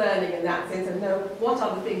be discerning in that sense and know what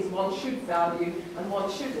are the things one should value and one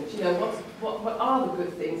shouldn't. You know, what are the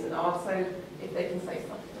good things in art, so if they can say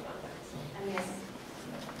something about that. And yes.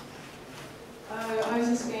 I was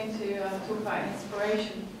just going to talk about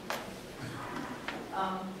inspiration.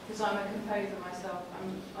 Because I'm a composer myself.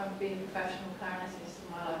 I've been a professional clarinetist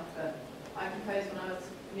in my life, but I composed when I was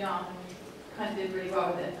young and kind of did really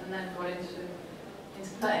well with it, and then got into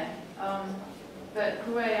playing. But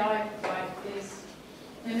the way I write is,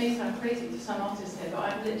 it may sound crazy to some artists here, but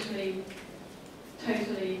I'm literally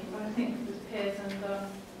totally, I think it was Piers and,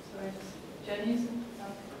 Jenny's,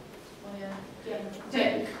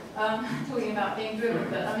 Jen, talking about being driven,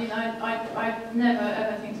 but I mean, I never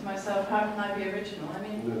ever think to myself, how can I be original? I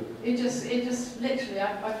mean, it just literally,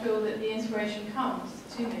 I feel that the inspiration comes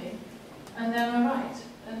to me, and then I write,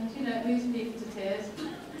 and you know, it moves people to tears.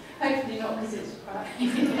 Hopefully not because it's crap.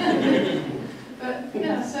 But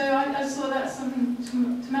yeah, so I just thought that's something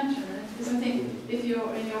to mention, because I think if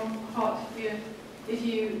you're in your heart, if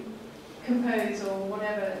you compose or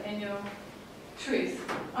whatever in your truth,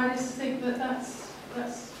 I just think that that's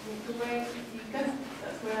the way you go.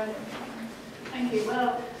 That's where I live. Thank you.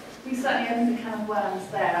 Well, we certainly opened a can of worms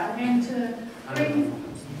there. I'm going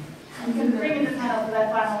to bring in the panel for their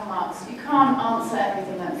final remarks. You can't answer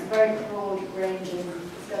everything. That's a very broad-ranging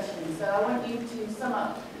discussion. So I want you to sum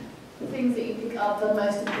up the things that you think are the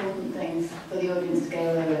most important things for the audience to go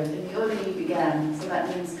away with in the order you began. So that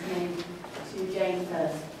means coming to Jane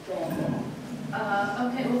first. Jane.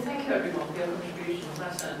 Okay, well, thank you everyone for your contributions. I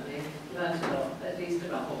certainly learned a lot, at least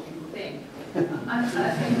about what people think. I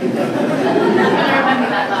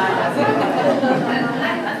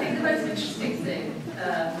think the most interesting thing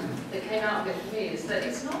that came out of it for me is that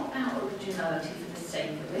it's not about originality for the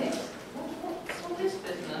sake of it. What's all this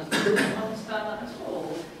business? I don't understand that at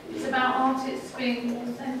all. It's about artists being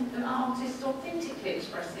authentically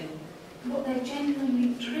expressing what they're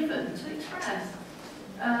genuinely driven to express.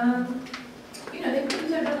 You know, they probably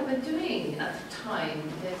don't know what they're doing at the time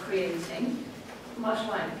they're creating, much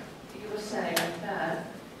like you were saying there.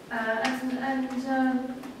 And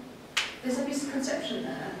there's a misconception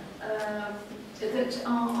there that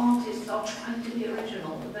our artists are trying to be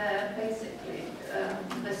original. They're basically,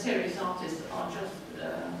 the serious artists are just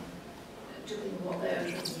doing what they're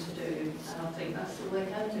driven to do, and I think that's all they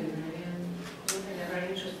can do, really, and I think they're very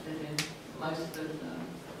interested in most of the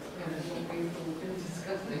what we've been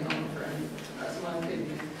discussing on friends. That's my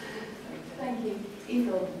opinion. Thank you.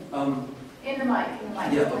 Igor. In the mic.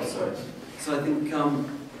 Yeah, oh, sorry. So I think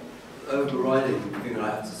overriding thing that I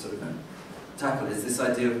have to sort of tackle is this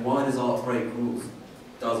idea of why does art break rules?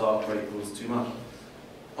 Does art break rules too much?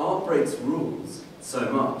 Art breaks rules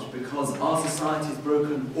so much because our society has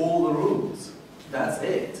broken all the rules. That's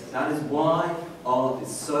it. That is why art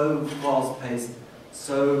is so fast-paced,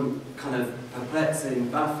 so kind of perplexing,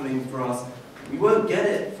 baffling for us. We won't get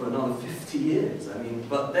it for another 50 years, I mean,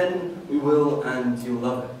 but then we will, and you'll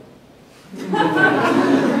love it. I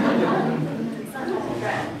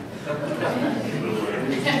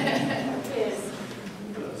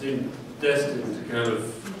seem destined to kind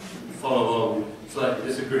of follow on, slightly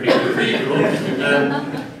disagreeing with Igor.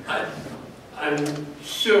 I'm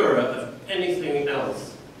sure of anything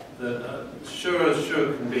else that sure as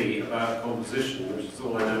sure can be about composition, which is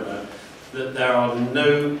all I know about, that there are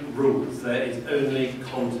no rules, there is only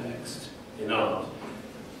context in art.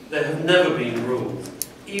 There have never been rules.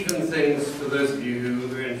 Even things, for those of you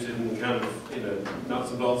who are interested in kind of, you know,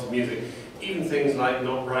 nuts and bolts of music, even things like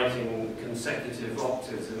not writing consecutive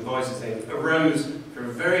octaves and voices things arose for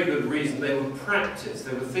a very good reason. They were practiced.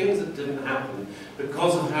 They were things that didn't happen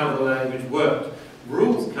because of how the language worked.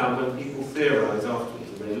 Rules come when people theorize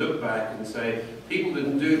afterwards, and they look back and say, people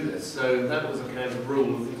didn't do this, so that was a kind of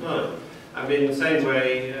rule of the time. I mean, the same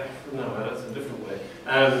way, no, that's a different way.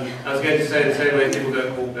 I was going to say the same way people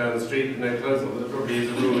don't walk down the street with no clothes on. There probably is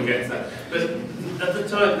a rule against that. But at the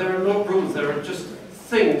time, there are not rules. There are just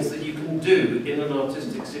things that you can do in an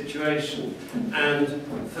artistic situation. And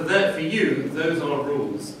for you, those are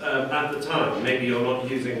rules at the time. Maybe you're not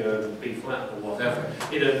using a B flat or whatever.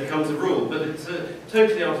 It becomes a rule, but it's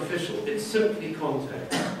totally artificial. It's simply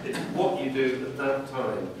context. It's what you do at that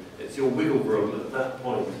time. It's your wiggle room at that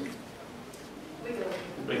point.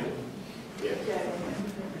 Wiggle. Yeah.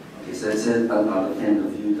 Okay, so it's another kind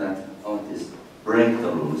of view that artists break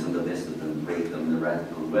the rules, and the best of them break them in a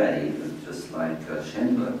radical way, just like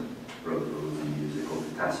Schoenberg broke the rules in music, or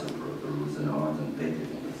Picasso broke the rules in art, and Beckett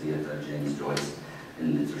in the theatre, James Joyce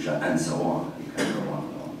in literature, and so on. You can go on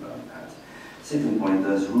and on about that. Second point,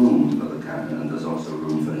 there's room for the canon, and there's also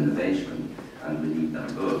room for innovation, and we need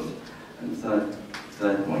them both. And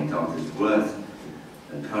third point, art is worth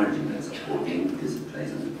encouraging and supporting because it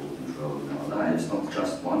plays an important role in our lives, not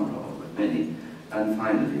just one role, but many. And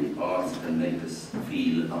finally, art can make us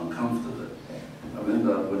feel uncomfortable. I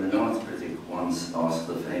remember when an art critic once asked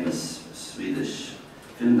the famous Swedish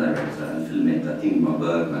film director and filmmaker Ingmar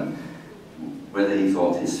Bergman whether he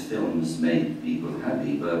thought his films made people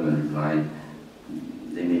happy. Bergman replied,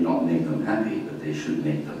 "They may not make them happy, but they should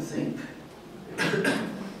make them think." Thank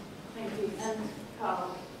you. And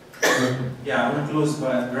Karl? Yeah, I want to close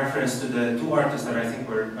by reference to the two artists that I think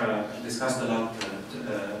were discussed a lot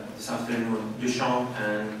this afternoon, Duchamp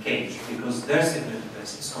and Cage, because their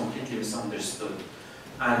significance is completely misunderstood.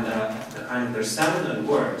 And the kind of their seminal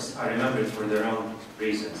works are remembered for their own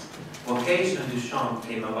reasons. What Cage and Duchamp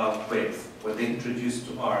came about with, what they introduced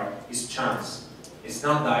to art, is chance. It's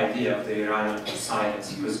not the idea of the Iranian of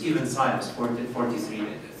silence, because even silence,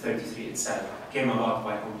 33 itself, came about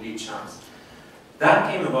by complete chance.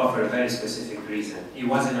 That came about for a very specific reason. It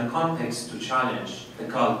was in a context to challenge the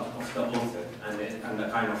cult of the author and the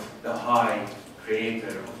kind of the high creator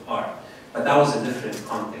of art. But that was a different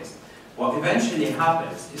context. What eventually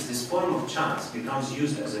happens is this form of chance becomes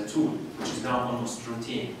used as a tool, which is now almost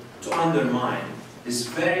routine, to undermine this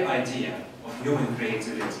very idea of human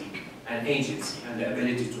creativity and agency and the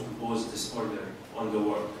ability to impose disorder on the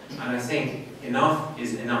world. And I think enough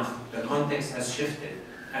is enough. The context has shifted.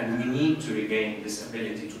 And we need to regain this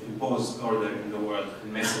ability to impose order in the world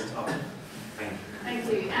and mess it up. Thank you.